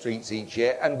off the streets each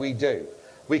year, and we do.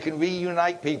 We can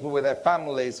reunite people with their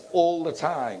families all the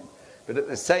time, but at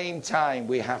the same time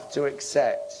we have to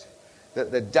accept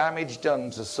that the damage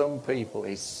done to some people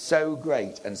is so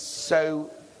great and so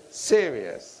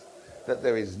serious that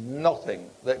there is nothing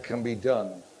that can be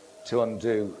done to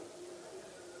undo.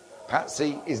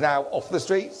 Patsy is now off the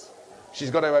streets. She's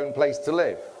got her own place to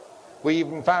live. We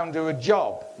even found her a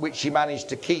job which she managed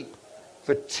to keep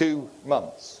for 2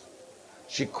 months.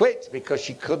 She quit because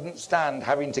she couldn't stand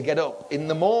having to get up in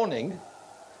the morning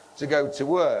to go to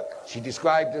work. She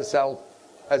described herself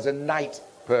as a night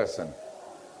person.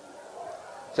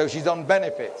 So she's on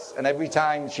benefits, and every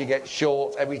time she gets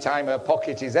short, every time her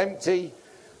pocket is empty,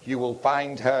 you will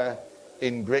find her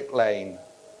in Brick Lane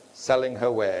selling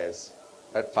her wares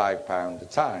at £5 a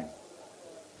time.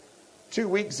 2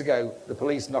 weeks ago, the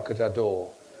police knock at our door.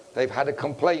 They've had a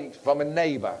complaint from a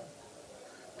neighbour.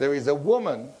 There is a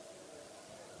woman,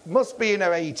 must be in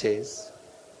her 80s,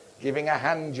 giving a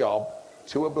hand job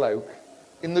to a bloke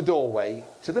in the doorway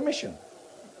to the mission.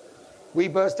 We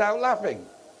burst out laughing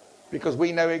because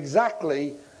we know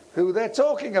exactly who they're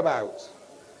talking about.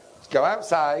 Go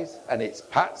outside and it's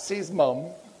Patsy's mum,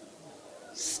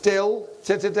 still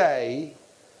to today,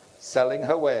 selling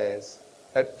her wares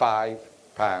at £5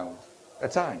 a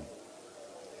time.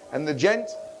 And the gent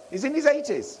is in his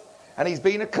 80s and he's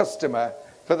been a customer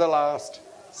for the last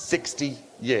 60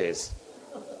 years.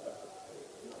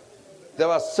 There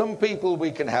are some people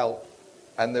we can help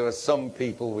and there are some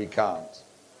people we can't.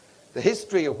 The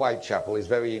history of Whitechapel is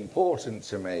very important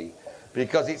to me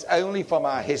because it's only from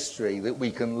our history that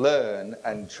we can learn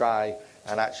and try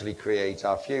and actually create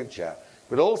our future,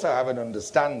 but also have an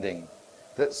understanding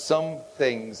that some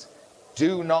things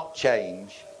do not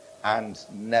change and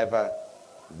never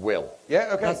will.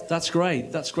 Yeah, okay. That's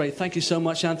great. That's great. Thank you so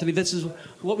much, Anthony. This is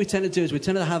what we tend to do. Is we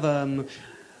tend to have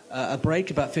a break,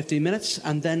 about 15 minutes,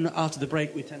 and then after the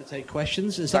break, we tend to take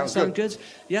questions. Does that sound good?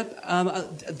 Yep.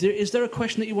 Is there a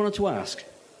question that you wanted to ask?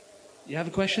 You have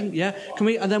a question? Yeah. Can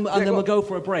we? And then we'll go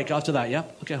for a break after that. Yeah.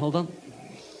 Okay. Hold on.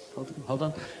 Hold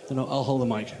on. No, I'll hold the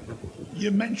mic.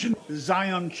 You mentioned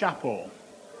Zion Chapel,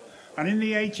 and in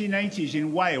the 1880s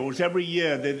in Wales, every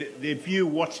year they view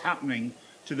what's happening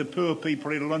to the poor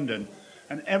people in London,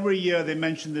 and every year they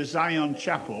mention the Zion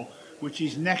Chapel, which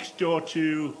is next door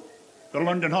to the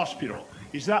London Hospital.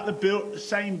 Is that the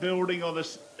same building or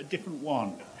a different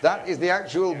one? That is the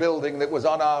actual building that was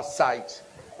on our site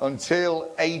until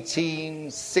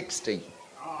 1860,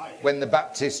 when the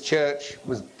Baptist Church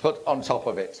was put on top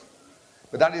of it.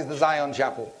 But that is the Zion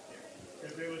Chapel.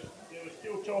 They were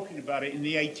still talking about it in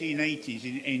the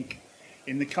 1880s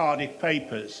in the Cardiff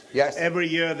papers. Yes. Every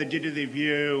year they did a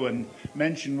review and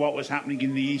mentioned what was happening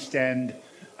in the East End,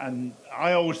 and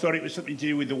I always thought it was something to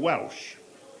do with the Welsh,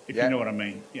 if you know what I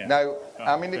mean. Yeah. No,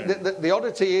 I mean, the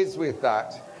oddity is with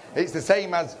that, it's the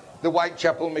same as the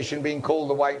Whitechapel Mission being called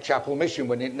the Whitechapel Mission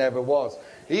when it never was.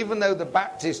 Even though the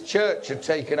Baptist Church had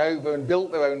taken over and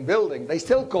built their own building, they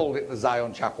still called it the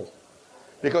Zion Chapel,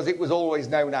 because it was always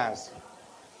known as.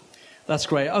 That's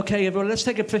great. Okay, everyone, let's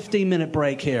take a 15-minute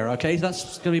break here, okay?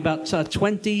 That's going to be about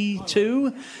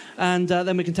 22, and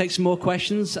then we can take some more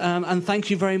questions. And thank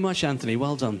you very much, Anthony.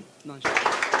 Well done. Nice.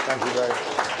 Thank you very much.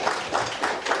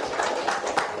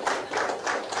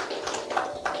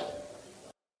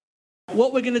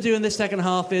 What we're going to do in this second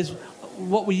half is,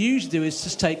 what we usually do is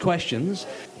just take questions.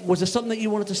 Was there something that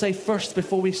you wanted to say first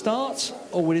before we start,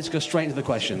 or will we just go straight into the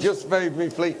questions? Just very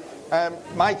briefly,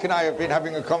 Mike and I have been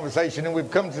having a conversation and we've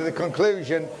come to the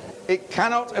conclusion it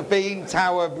cannot have been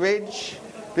Tower Bridge,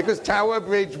 because Tower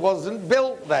Bridge wasn't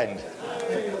built then.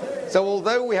 So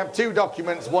although we have two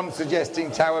documents, one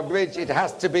suggesting Tower Bridge, it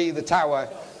has to be the tower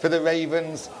for the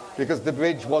Ravens, because the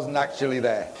bridge wasn't actually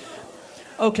there.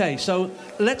 Okay, so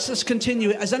let's just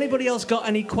continue. Has anybody else got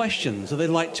any questions that they'd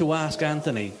like to ask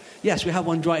Anthony? Yes, we have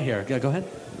one right here. Go ahead.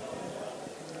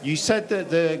 You said that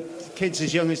the kids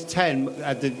as young as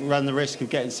 10 ran the risk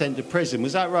of getting sent to prison.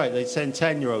 Was that right? They'd send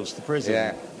 10-year-olds to prison?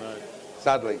 Yeah, right.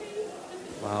 Sadly.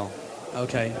 Wow.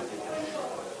 Okay.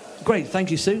 Great,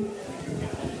 thank you, Sue.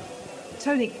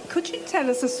 Tony, could you tell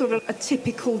us a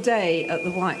typical day at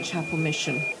the Whitechapel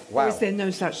Mission? Wow. Or is there no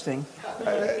such thing?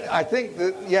 I think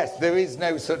that, yes, there is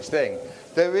no such thing.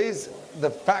 There is the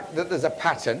fact that there's a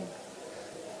pattern.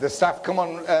 The staff come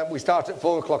on, we start at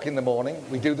 4 o'clock in the morning.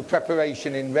 We do the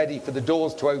preparation in ready for the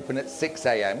doors to open at 6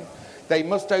 a.m. They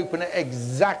must open at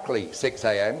exactly 6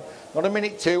 a.m., not a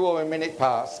minute to or a minute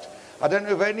past. I don't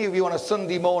know if any of you on a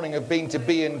Sunday morning have been to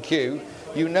B&Q.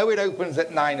 You know it opens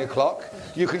at 9 o'clock.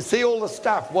 You can see all the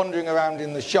staff wandering around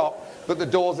in the shop, but the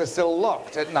doors are still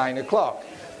locked at 9 o'clock.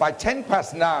 By 10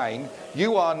 past 9,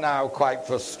 you are now quite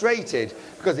frustrated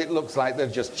because it looks like they're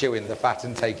just chewing the fat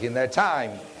and taking their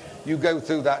time. You go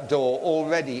through that door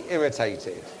already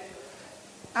irritated.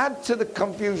 Add to the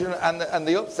confusion and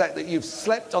the upset that you've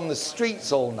slept on the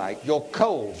streets all night. You're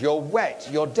cold, you're wet,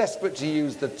 you're desperate to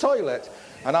use the toilet,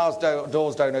 and our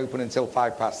doors don't open until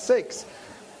 5 past 6.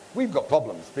 We've got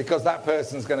problems because that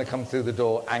person's going to come through the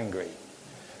door angry.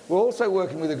 We're also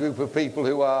working with a group of people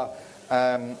who are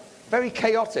very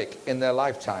chaotic in their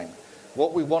lifetime.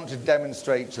 What we want to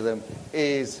demonstrate to them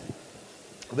is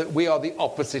that we are the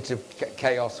opposite of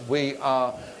chaos. We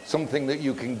are something that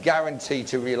you can guarantee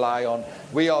to rely on.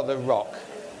 We are the rock.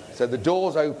 So the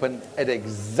doors open at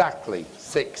exactly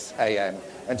 6 a.m.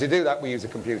 And to do that, we use a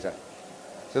computer.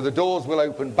 So the doors will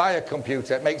open by a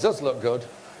computer. It makes us look good,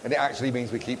 and it actually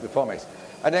means we keep the promise.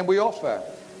 And then we offer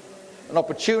an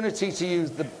opportunity to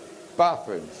use the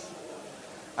bathrooms.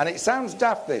 And it sounds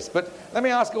daft, this, but let me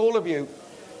ask all of you,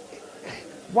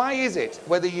 why is it,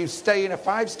 whether you stay in a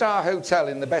 5-star hotel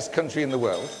in the best country in the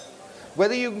world,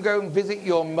 whether you can go and visit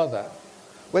your mother,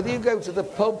 whether you go to the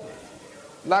pub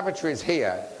lavatories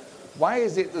here, why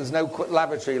is it there's no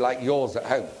lavatory like yours at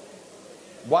home?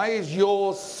 Why is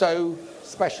yours so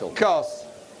special? Because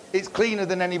it's cleaner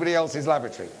than anybody else's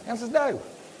lavatory. The answer is no.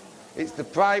 It's the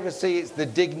privacy, it's the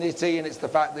dignity, and it's the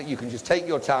fact that you can just take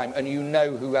your time and you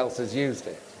know who else has used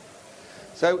it.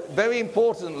 So very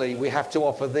importantly, we have to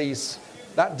offer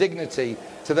that dignity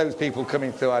to those people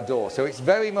coming through our door. So it's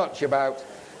very much about,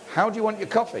 how do you want your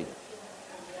coffee?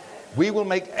 We will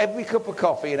make every cup of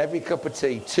coffee and every cup of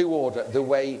tea to order the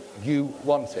way you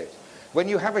want it. When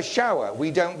you have a shower,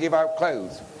 we don't give out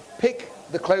clothes. Pick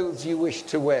the clothes you wish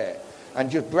to wear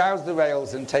and just browse the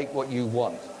rails and take what you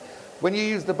want. When you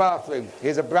use the bathroom,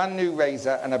 here's a brand new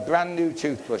razor and a brand new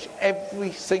toothbrush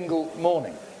every single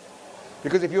morning.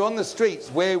 Because if you're on the streets,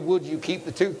 where would you keep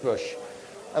the toothbrush?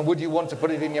 And would you want to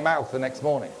put it in your mouth the next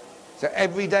morning? So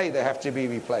every day they have to be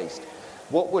replaced.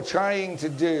 What we're trying to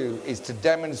do is to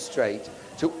demonstrate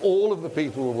to all of the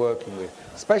people we're working with,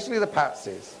 especially the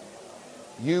Patsies,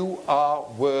 you are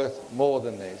worth more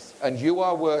than this. And you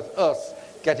are worth us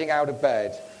getting out of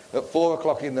bed at 4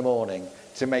 o'clock in the morning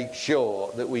to make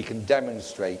sure that we can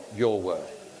demonstrate your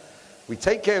worth. We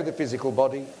take care of the physical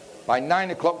body. By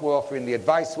 9 o'clock, we're offering the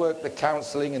advice work, the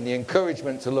counselling, and the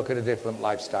encouragement to look at a different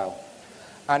lifestyle.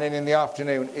 And then in the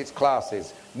afternoon, it's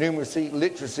classes, numeracy,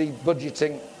 literacy,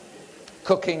 budgeting,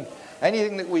 cooking,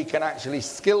 anything that we can actually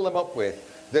skill them up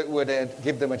with that would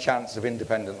give them a chance of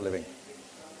independent living.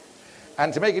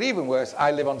 And to make it even worse,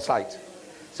 I live on site.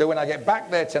 So when I get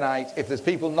back there tonight, if there's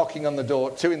people knocking on the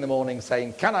door at 2 in the morning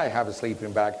saying, can I have a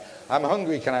sleeping bag? I'm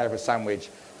hungry, can I have a sandwich?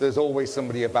 There's always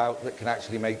somebody about that can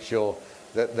actually make sure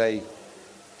that they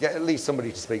get at least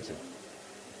somebody to speak to.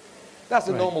 That's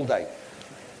a normal day.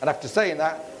 And after saying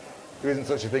that, there isn't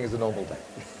such a thing as a normal day.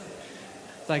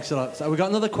 Thanks a lot. So we've got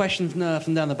another question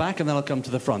from down the back, and then I'll come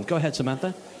to the front. Go ahead,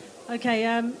 Samantha.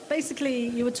 Okay, basically,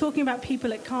 you were talking about people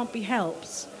that can't be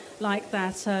helped, like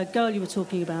that girl you were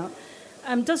talking about.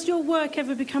 Does your work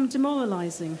ever become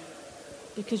demoralising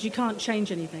because you can't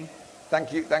change anything?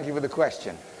 Thank you for the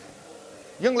question.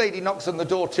 Young lady knocks on the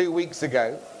door 2 weeks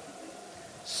ago.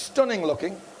 Stunning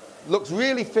looking, looks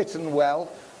really fit and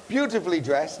well, beautifully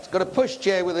dressed, got a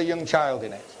pushchair with a young child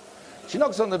in it. She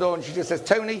knocks on the door and she just says,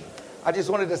 Tony, I just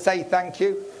wanted to say thank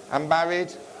you. I'm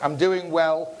married, I'm doing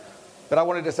well, but I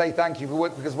wanted to say thank you for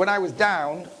work because when I was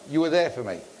down, you were there for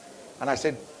me. And I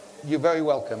said, you're very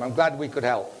welcome. I'm glad we could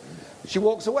help. She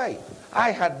walks away. I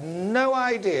had no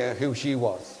idea who she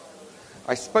was.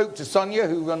 I spoke to Sonia,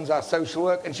 who runs our social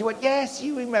work, and she went, yes,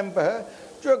 you remember her.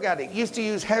 Drug addict, used to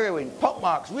use heroin, pot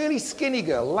marks, really skinny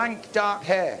girl, lank, dark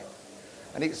hair.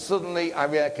 And it suddenly, I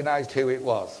recognised who it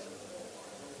was.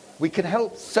 We can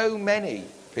help so many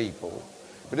people,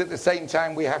 but at the same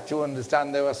time, we have to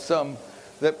understand there are some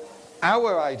that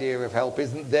our idea of help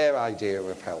isn't their idea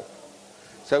of help.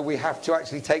 So we have to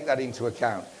actually take that into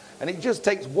account. And it just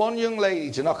takes one young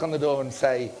lady to knock on the door and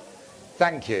say,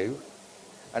 thank you,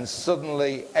 and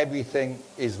suddenly everything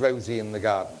is rosy in the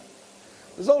garden.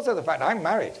 There's also the fact I'm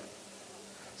married.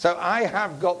 So I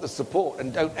have got the support,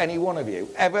 and don't any one of you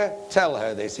ever tell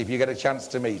her this if you get a chance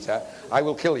to meet her, I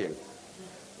will kill you.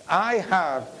 I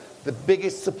have the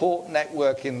biggest support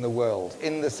network in the world,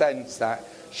 in the sense that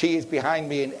she is behind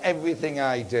me in everything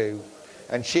I do,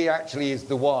 and she actually is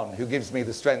the one who gives me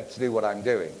the strength to do what I'm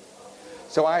doing.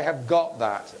 So I have got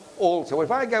that. Also,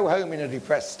 if I go home in a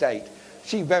depressed state,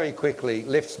 she very quickly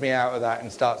lifts me out of that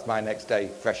and starts my next day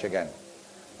fresh again.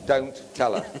 Don't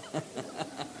tell her.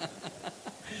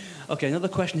 Okay, another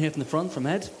question here from the front, from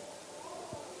Ed.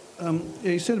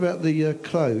 You said about the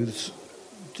clothes.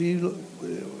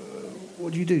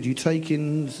 What do you do? Do you take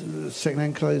in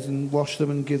second-hand clothes and wash them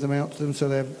and give them out to them so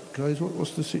they have clothes?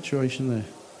 What's the situation there?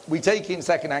 We take in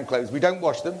second-hand clothes. We don't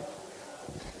wash them.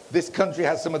 This country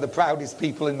has some of the proudest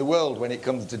people in the world when it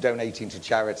comes to donating to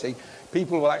charity.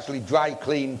 People will actually dry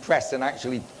clean, press, and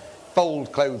actually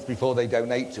fold clothes before they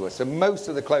donate to us. So most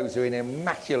of the clothes are in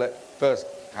immaculate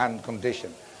first-hand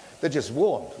condition. They're just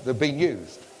worn. They've been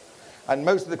used. And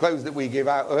most of the clothes that we give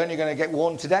out are only going to get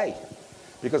worn today,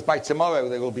 because by tomorrow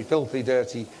they will be filthy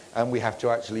dirty and we have to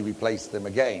actually replace them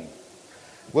again.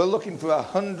 We're looking for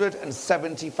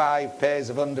 175 pairs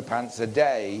of underpants a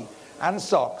day and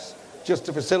socks just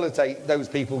to facilitate those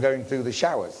people going through the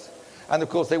showers. And of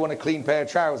course they want a clean pair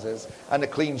of trousers and a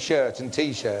clean shirt and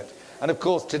t-shirt. And of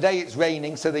course today it's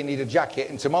raining, so they need a jacket,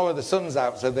 and tomorrow the sun's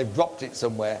out, so they've dropped it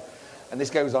somewhere. And this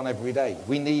goes on every day.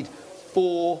 We need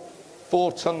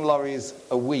four-ton lorries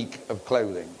a week of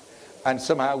clothing. And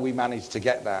somehow we managed to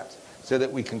get that so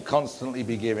that we can constantly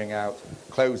be giving out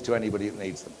clothes to anybody that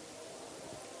needs them.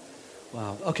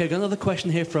 Wow. Okay, got another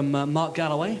question here from Mark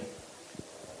Galloway.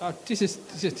 This is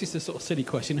just a sort of silly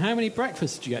question. How many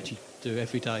breakfasts do you actually do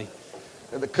every day?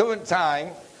 At the current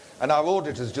time, and our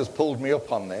auditors just pulled me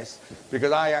up on this,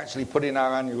 because I actually put in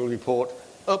our annual report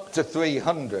up to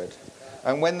 300.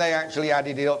 And when they actually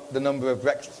added it up, the number of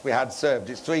breakfasts we had served,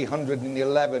 it's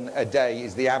 311 a day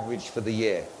is the average for the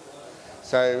year.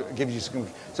 So it gives you some...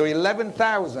 So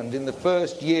 11,000 in the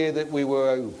first year that we were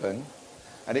open,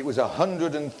 and it was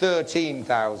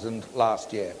 113,000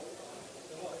 last year.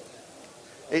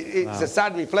 It's a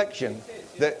sad reflection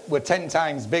that we're 10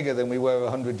 times bigger than we were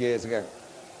 100 years ago.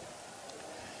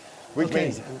 Which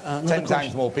means 10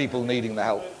 times more people needing the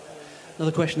help.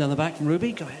 Another question down the back from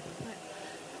Ruby. Go ahead.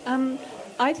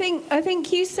 I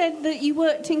think you said that you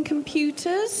worked in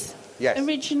computers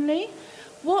originally.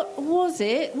 What was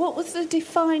it? What was the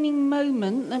defining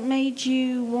moment that made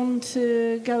you want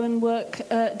to go and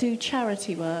do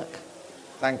charity work?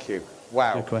 Thank you.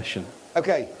 Wow. Good question.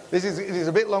 Okay, it is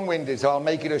a bit long-winded, so I'll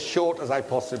make it as short as I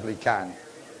possibly can.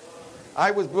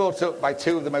 I was brought up by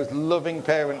two of the most loving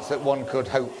parents that one could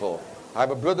hope for. I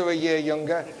have a brother a year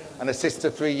younger and a sister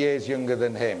 3 years younger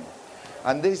than him.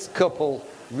 And this couple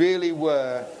really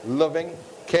were loving,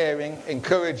 caring,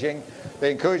 encouraging.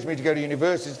 They encouraged me to go to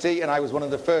university, and I was one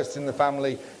of the first in the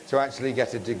family to actually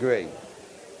get a degree.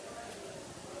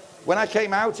 When I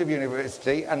came out of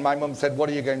university and my mum said, "What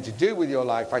are you going to do with your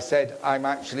life?" I said, "I'm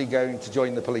actually going to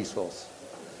join the police force."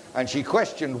 And she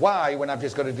questioned why when I've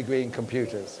just got a degree in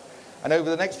computers. And over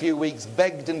the next few weeks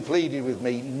begged and pleaded with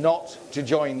me not to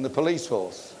join the police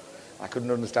force. I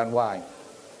couldn't understand why.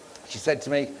 She said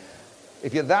to me,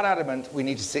 "If you're that adamant, we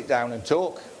need to sit down and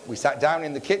talk." We sat down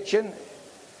in the kitchen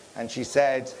and she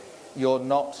said, "You're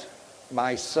not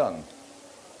my son."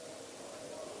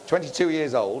 22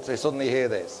 years old, they suddenly hear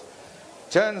this.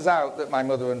 Turns out that my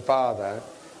mother and father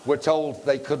were told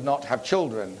they could not have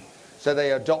children, so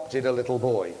they adopted a little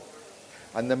boy.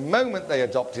 And the moment they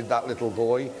adopted that little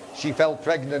boy, she fell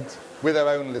pregnant with her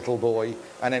own little boy,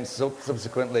 and then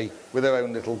subsequently with her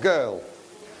own little girl.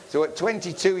 So at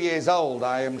 22 years old,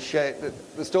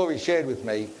 the story shared with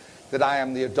me that I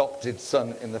am the adopted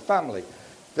son in the family.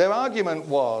 Their argument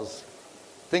was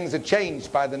things had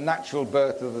changed by the natural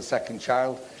birth of the second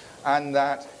child, and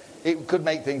that it could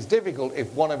make things difficult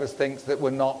if one of us thinks that we're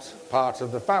not part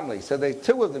of the family. So the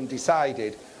two of them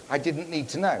decided I didn't need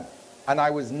to know, and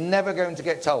I was never going to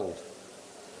get told.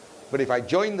 But if I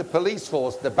join the police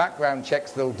force, the background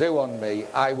checks they'll do on me,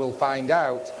 I will find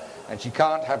out, and she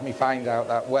can't have me find out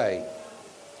that way.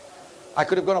 I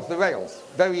could have gone off the rails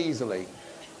very easily,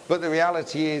 but the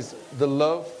reality is the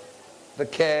love, the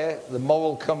care, the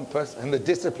moral compass, and the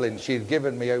discipline she had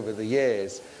given me over the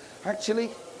years. Actually,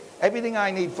 everything I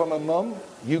need from a mum,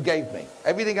 you gave me.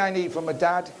 Everything I need from a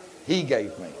dad, he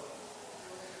gave me.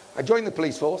 I joined the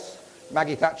police force.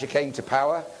 Maggie Thatcher came to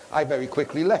power. I very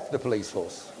quickly left the police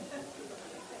force.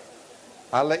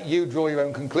 I'll let you draw your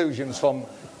own conclusions from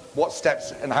what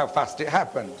steps and how fast it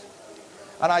happened.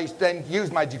 And I then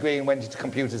used my degree and went into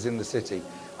computers in the city.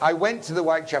 I went to the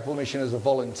Whitechapel Mission as a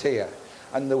volunteer.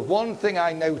 And the one thing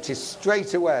I noticed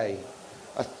straight away,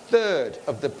 a third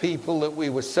of the people that we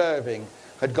were serving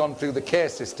had gone through the care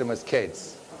system as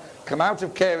kids, come out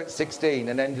of care at 16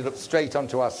 and ended up straight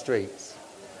onto our streets.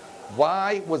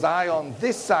 Why was I on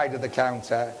this side of the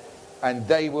counter and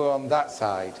they were on that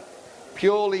side?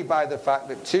 Purely by the fact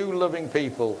that two loving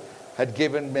people had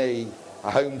given me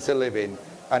a home to live in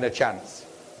and a chance.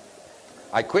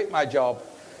 I quit my job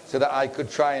so that I could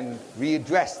try and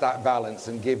readdress that balance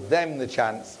and give them the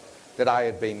chance that I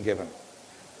had been given.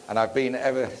 And I've been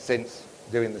ever since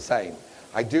doing the same.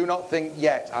 I do not think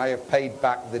yet I have paid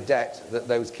back the debt that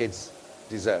those kids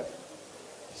deserve.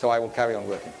 So I will carry on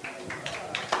working.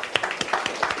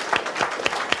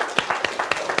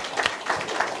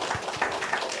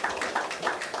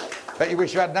 Bet you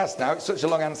wish you hadn't asked now. It's such a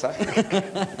long answer.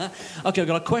 Okay, I've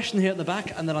got a question here at the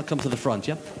back, and then I'll come to the front,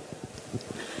 yeah?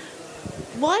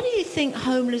 Why do you think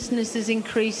homelessness has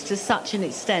increased to such an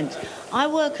extent? I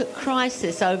work at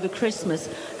Crisis over Christmas,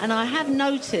 and I have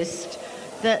noticed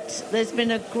that there's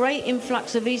been a great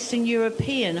influx of Eastern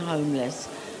European homeless.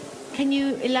 Can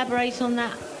you elaborate on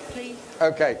that, please?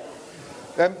 Okay.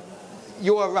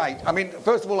 You are right. I mean,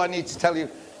 first of all, I need to tell you,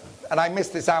 and I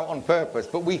missed this out on purpose,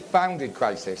 but we founded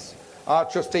Crisis. Our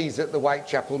trustees at the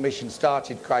Whitechapel Mission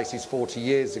started Crisis 40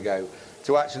 years ago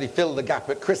to actually fill the gap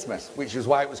at Christmas, which is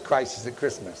why it was Crisis at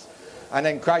Christmas. And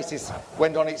then Crisis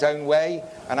went on its own way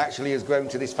and actually has grown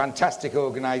to this fantastic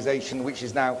organisation which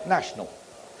is now national.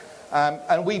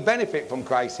 And we benefit from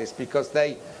Crisis because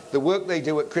the work they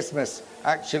do at Christmas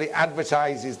actually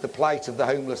advertises the plight of the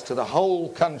homeless to the whole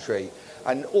country,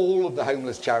 and all of the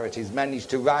homeless charities manage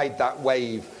to ride that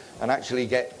wave and actually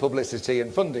get publicity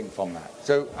and funding from that.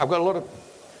 So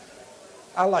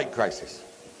I like Crisis.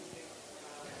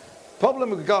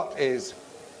 Problem we've got is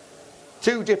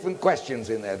two different questions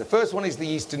in there. The first one is the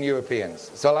Eastern Europeans,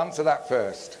 so I'll answer that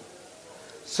first.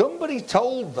 Somebody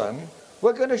told them,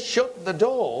 we're going to shut the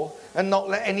door and not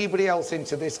let anybody else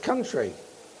into this country.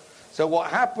 So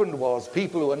what happened was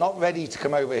people who were not ready to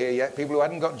come over here yet, people who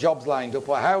hadn't got jobs lined up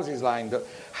or houses lined up,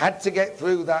 had to get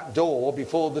through that door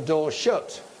before the door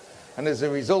shut. And as a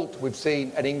result, we've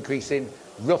seen an increase in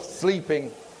rough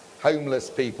sleeping homeless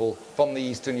people from the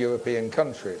Eastern European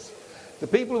countries. The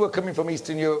people who were coming from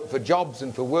Eastern Europe for jobs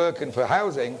and for work and for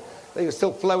housing, they were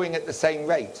still flowing at the same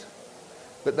rate.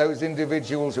 But those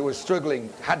individuals who were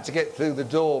struggling had to get through the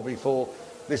door before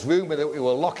this rumour that we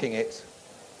were locking it.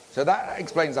 So that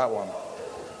explains that one.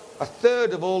 A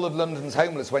third of all of London's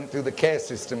homeless went through the care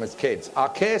system as kids. Our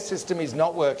care system is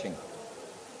not working.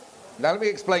 Now let me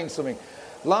explain something.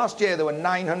 Last year there were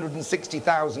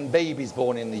 960,000 babies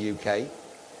born in the UK,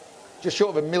 just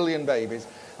short of 1 million babies,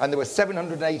 and there were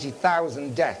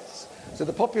 780,000 deaths. So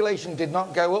the population did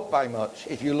not go up by much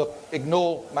if you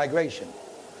ignore migration.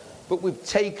 But we've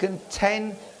taken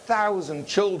 10,000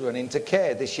 children into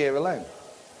care this year alone.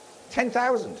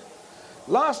 10,000.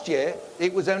 Last year,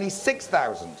 it was only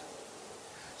 6,000.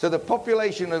 So the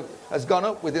population has gone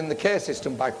up within the care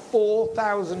system by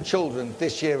 4,000 children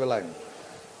this year alone.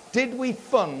 Did we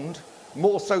fund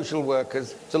more social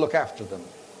workers to look after them?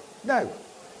 No.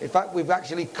 In fact, we've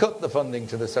actually cut the funding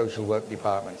to the social work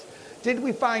departments. Did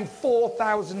we find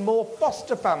 4,000 more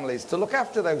foster families to look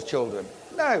after those children?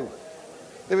 No.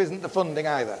 There isn't the funding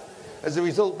either. As a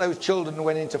result, those children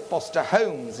went into foster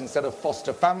homes instead of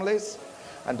foster families.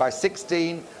 And by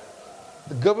 16,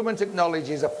 the government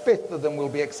acknowledges a fifth of them will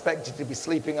be expected to be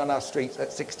sleeping on our streets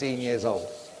at 16 years old.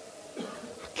 The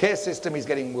care system is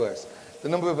getting worse. The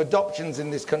number of adoptions in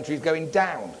this country is going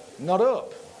down, not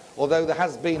up. Although there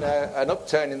has been an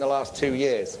upturn in the last 2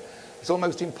 years. It's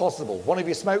almost impossible. One of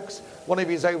you smokes, one of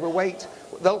you is overweight.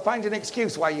 They'll find an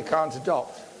excuse why you can't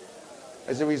adopt.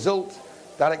 As a result,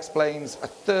 that explains a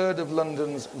third of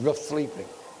London's rough sleeping.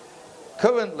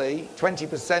 Currently,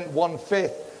 20%,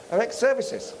 1/5, are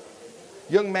ex-services.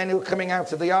 Young men who are coming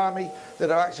out of the army that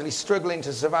are actually struggling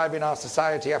to survive in our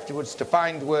society afterwards, to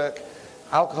find work,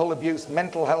 alcohol abuse,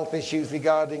 mental health issues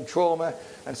regarding trauma,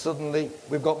 and suddenly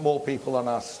we've got more people on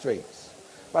our streets.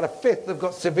 About 1/5 have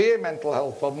got severe mental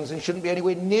health problems and shouldn't be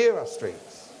anywhere near our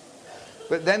streets.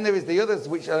 But then there is the others,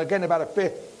 which are again about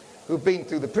 1/5, who've been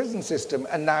through the prison system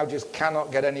and now just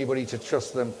cannot get anybody to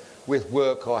trust them with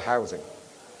work or housing.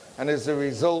 And as a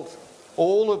result,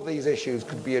 all of these issues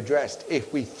could be addressed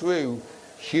if we threw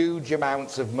huge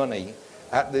amounts of money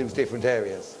at those different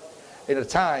areas in a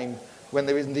time when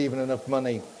there isn't even enough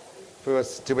money for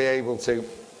us to be able to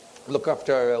look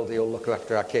after our elderly or look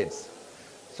after our kids.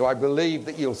 So I believe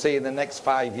that you'll see in the next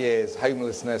 5 years,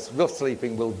 homelessness, rough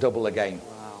sleeping will double again.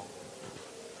 Wow.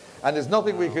 And there's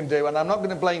nothing we can do, and I'm not going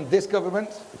to blame this government,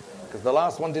 because the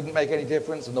last one didn't make any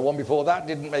difference, and the one before that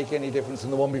didn't make any difference,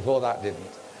 and the one before that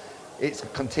didn't. It's a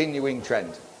continuing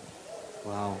trend.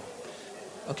 Wow.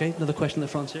 Okay, another question at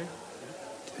the front here.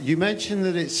 You mentioned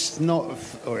that it's not,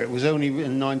 or it was only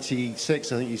in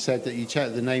 '96, I think you said, that you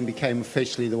checked the name became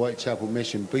officially the Whitechapel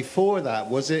Mission. Before that,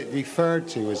 was it referred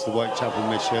to as the Whitechapel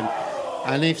Mission?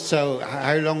 And if so,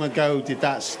 how long ago did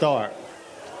that start?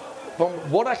 From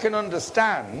what I can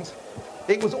understand,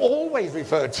 it was always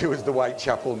referred to as the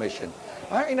Whitechapel Mission.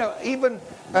 Even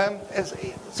as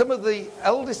some of the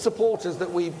eldest supporters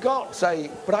that we've got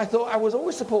say, but I thought I was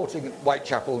always supporting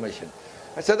Whitechapel Mission.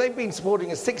 And so they've been supporting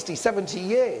us 60, 70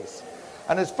 years.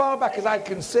 And as far back as I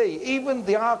can see, even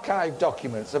the archive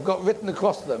documents have got written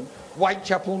across them,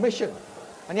 Whitechapel Mission.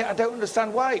 And yet I don't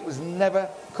understand why it was never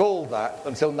called that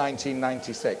until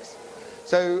 1996.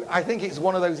 So I think it's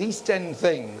one of those East End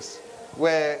things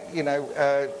where,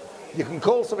 you can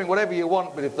call something whatever you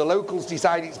want, but if the locals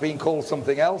decide it's being called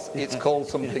something else, it's called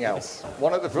something else.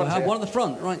 One at the front. We'll have one at the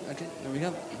front, right? Okay, there we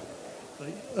go.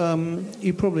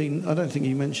 You probably, I don't think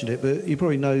you mentioned it, but you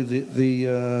probably know that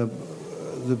the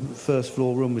first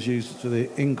floor room was used for the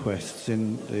inquests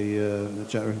in the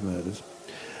Jack the Ripper murders.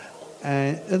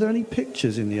 Are there any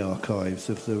pictures in the archives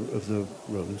of the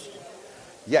rooms?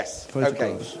 Yes.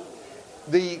 Photographs? Okay.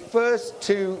 The first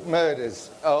 2 murders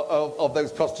of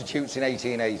those prostitutes in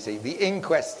 1880, the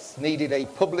inquests needed a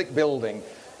public building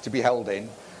to be held in.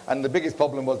 And the biggest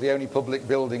problem was the only public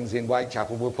buildings in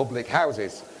Whitechapel were public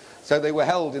houses. So they were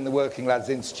held in the Working Lads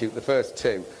Institute, the first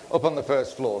two, up on the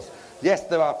first floors. Yes,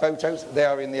 there are photos, they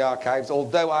are in the archives,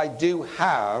 although I do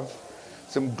have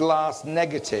some glass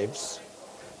negatives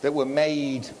that were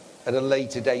made at a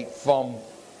later date from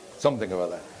something or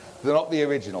other. They're not the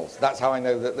originals. That's how I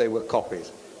know that they were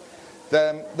copies.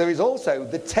 There is also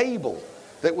the table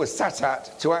that was sat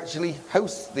at to actually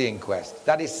host the inquest.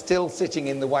 That is still sitting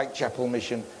in the Whitechapel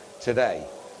Mission today.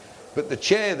 But the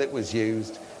chair that was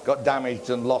used got damaged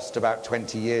and lost about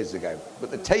 20 years ago.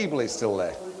 But the table is still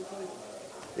there.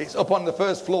 It's up on the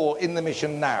first floor in the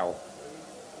mission now.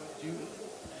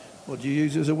 What, do you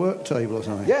use it as a work table or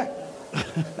something? Yeah,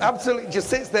 absolutely. Just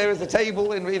sits there as a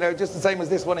table, and just the same as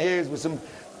this one here is with some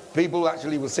people who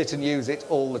actually will sit and use it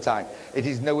all the time. It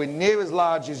is nowhere near as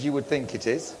large as you would think it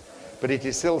is, but it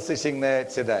is still sitting there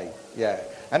today. Yeah,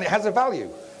 and it has a value.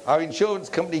 Our insurance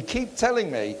company keep telling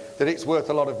me that it's worth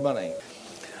a lot of money.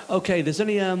 Okay, there's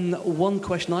only one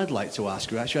question I'd like to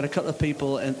ask you. Actually, I had a couple of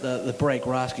people at the break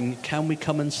were asking, can we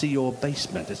come and see your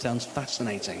basement? It sounds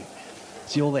fascinating.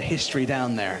 See all the history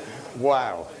down there.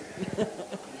 Wow.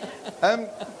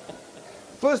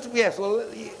 First, yes, well,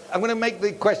 I'm going to make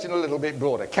the question a little bit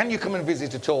broader. Can you come and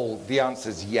visit at all? The answer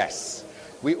is yes.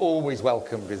 We always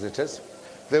welcome visitors.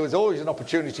 There was always an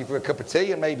opportunity for a cup of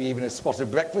tea and maybe even a spot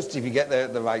of breakfast if you get there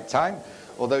at the right time,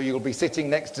 although you'll be sitting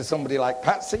next to somebody like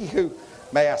Patsy who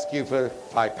may ask you for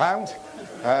 £5,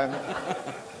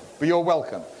 but you're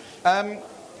welcome.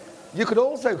 You could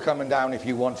also come down if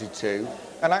you wanted to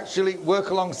and actually work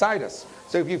alongside us.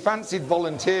 So if you fancied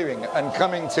volunteering and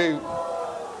coming to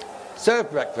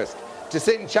serve breakfast, to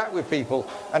sit and chat with people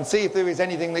and see if there is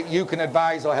anything that you can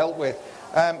advise or help with.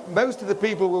 Most of the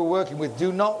people we're working with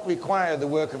do not require the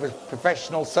work of a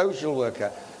professional social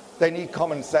worker. They need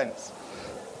common sense.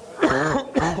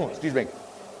 Excuse me.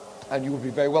 And you would be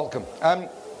very welcome.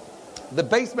 The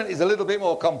basement is a little bit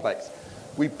more complex.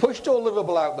 We pushed all the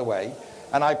rubble out the way,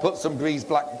 and I put some breeze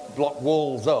block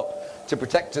walls up to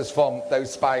protect us from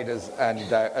those spiders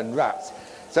and rats.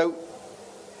 So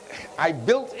I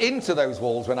built into those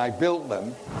walls when I built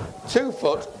them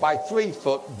 2-foot by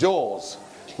 3-foot doors,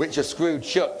 which are screwed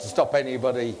shut to stop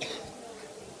anybody.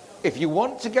 If you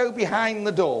want to go behind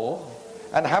the door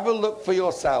and have a look for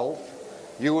yourself,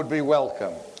 you would be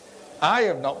welcome. I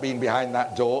have not been behind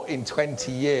that door in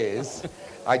 20 years.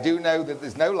 I do know that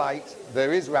there's no light,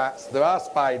 there is rats, there are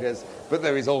spiders, but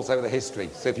there is also the history.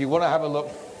 So if you want to have a look,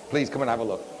 please come and have a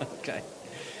look. Okay.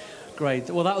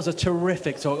 Great. Well, that was a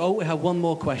terrific talk. Oh, we have one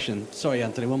more question. Sorry,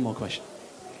 Anthony, one more question.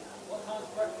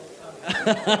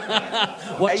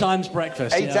 What time's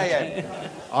breakfast? 8 a.m.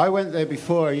 I went there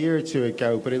before a year or two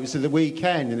ago, but it was at the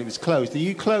weekend and it was closed. Are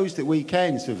you closed at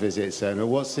weekends for visits then, or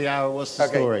what's the hour, what's the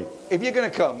story? If you're going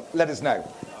to come, let us know.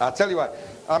 I'll tell you what.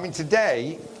 I mean,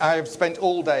 today I have spent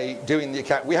all day doing the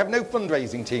account. We have no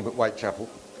fundraising team at Whitechapel.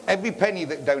 Every penny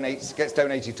that gets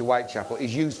donated to Whitechapel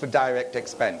is used for direct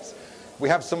expense. We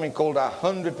have something called our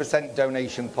 100%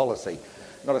 donation policy.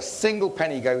 Not a single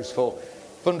penny goes for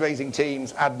fundraising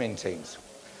teams, admin teams.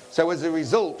 So as a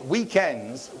result,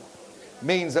 weekends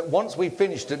means that once we've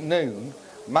finished at noon,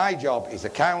 my job is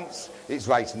accounts, it's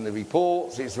writing the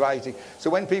reports, it's writing. So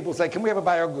when people say, can we have a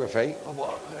biography?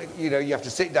 You have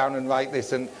to sit down and write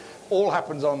this, and all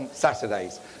happens on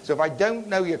Saturdays. So if I don't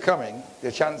know you're coming,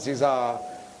 the chances are,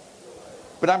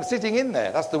 but I'm sitting in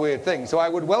there, that's the weird thing. So I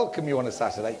would welcome you on a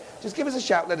Saturday. Just give us a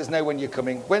shout, let us know when you're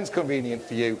coming, when's convenient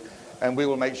for you, and we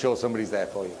will make sure somebody's there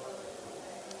for you.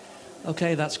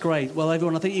 Okay, that's great. Well,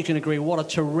 everyone, I think you can agree, what a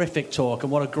terrific talk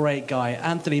and what a great guy.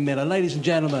 Anthony Miller, ladies and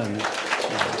gentlemen.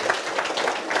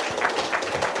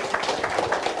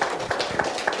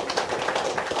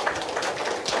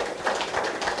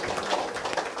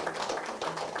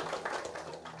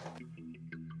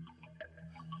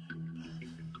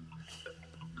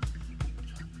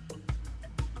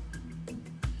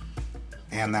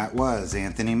 And that was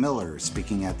Anthony Miller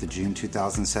speaking at the June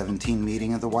 2017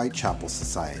 meeting of the Whitechapel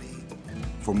Society.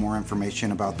 For more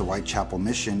information about the Whitechapel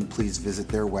Mission, please visit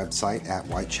their website at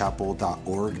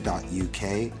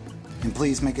whitechapel.org.uk, and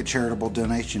please make a charitable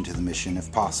donation to the mission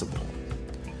if possible.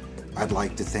 I'd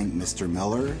like to thank Mr.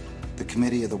 Miller, the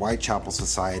committee of the Whitechapel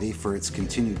Society for its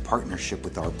continued partnership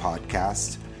with our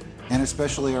podcast, and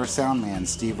especially our sound man,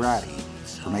 Steve Ratty,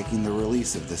 for making the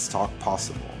release of this talk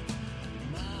possible.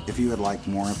 If you would like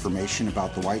more information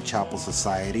about the Whitechapel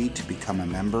Society to become a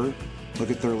member,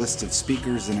 look at their list of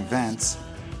speakers and events,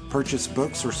 purchase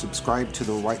books, or subscribe to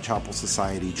the Whitechapel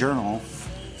Society Journal,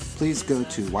 please go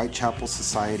to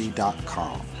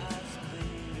whitechapelsociety.com.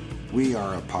 We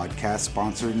are a podcast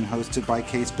sponsored and hosted by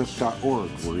casebook.org,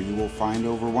 where you will find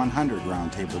over 100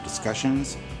 roundtable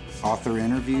discussions, author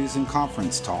interviews, and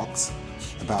conference talks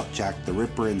about Jack the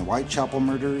Ripper and the Whitechapel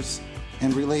murders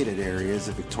and related areas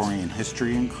of Victorian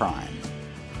history and crime.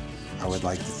 I would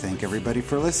like to thank everybody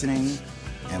for listening,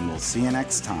 and we'll see you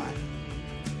next time.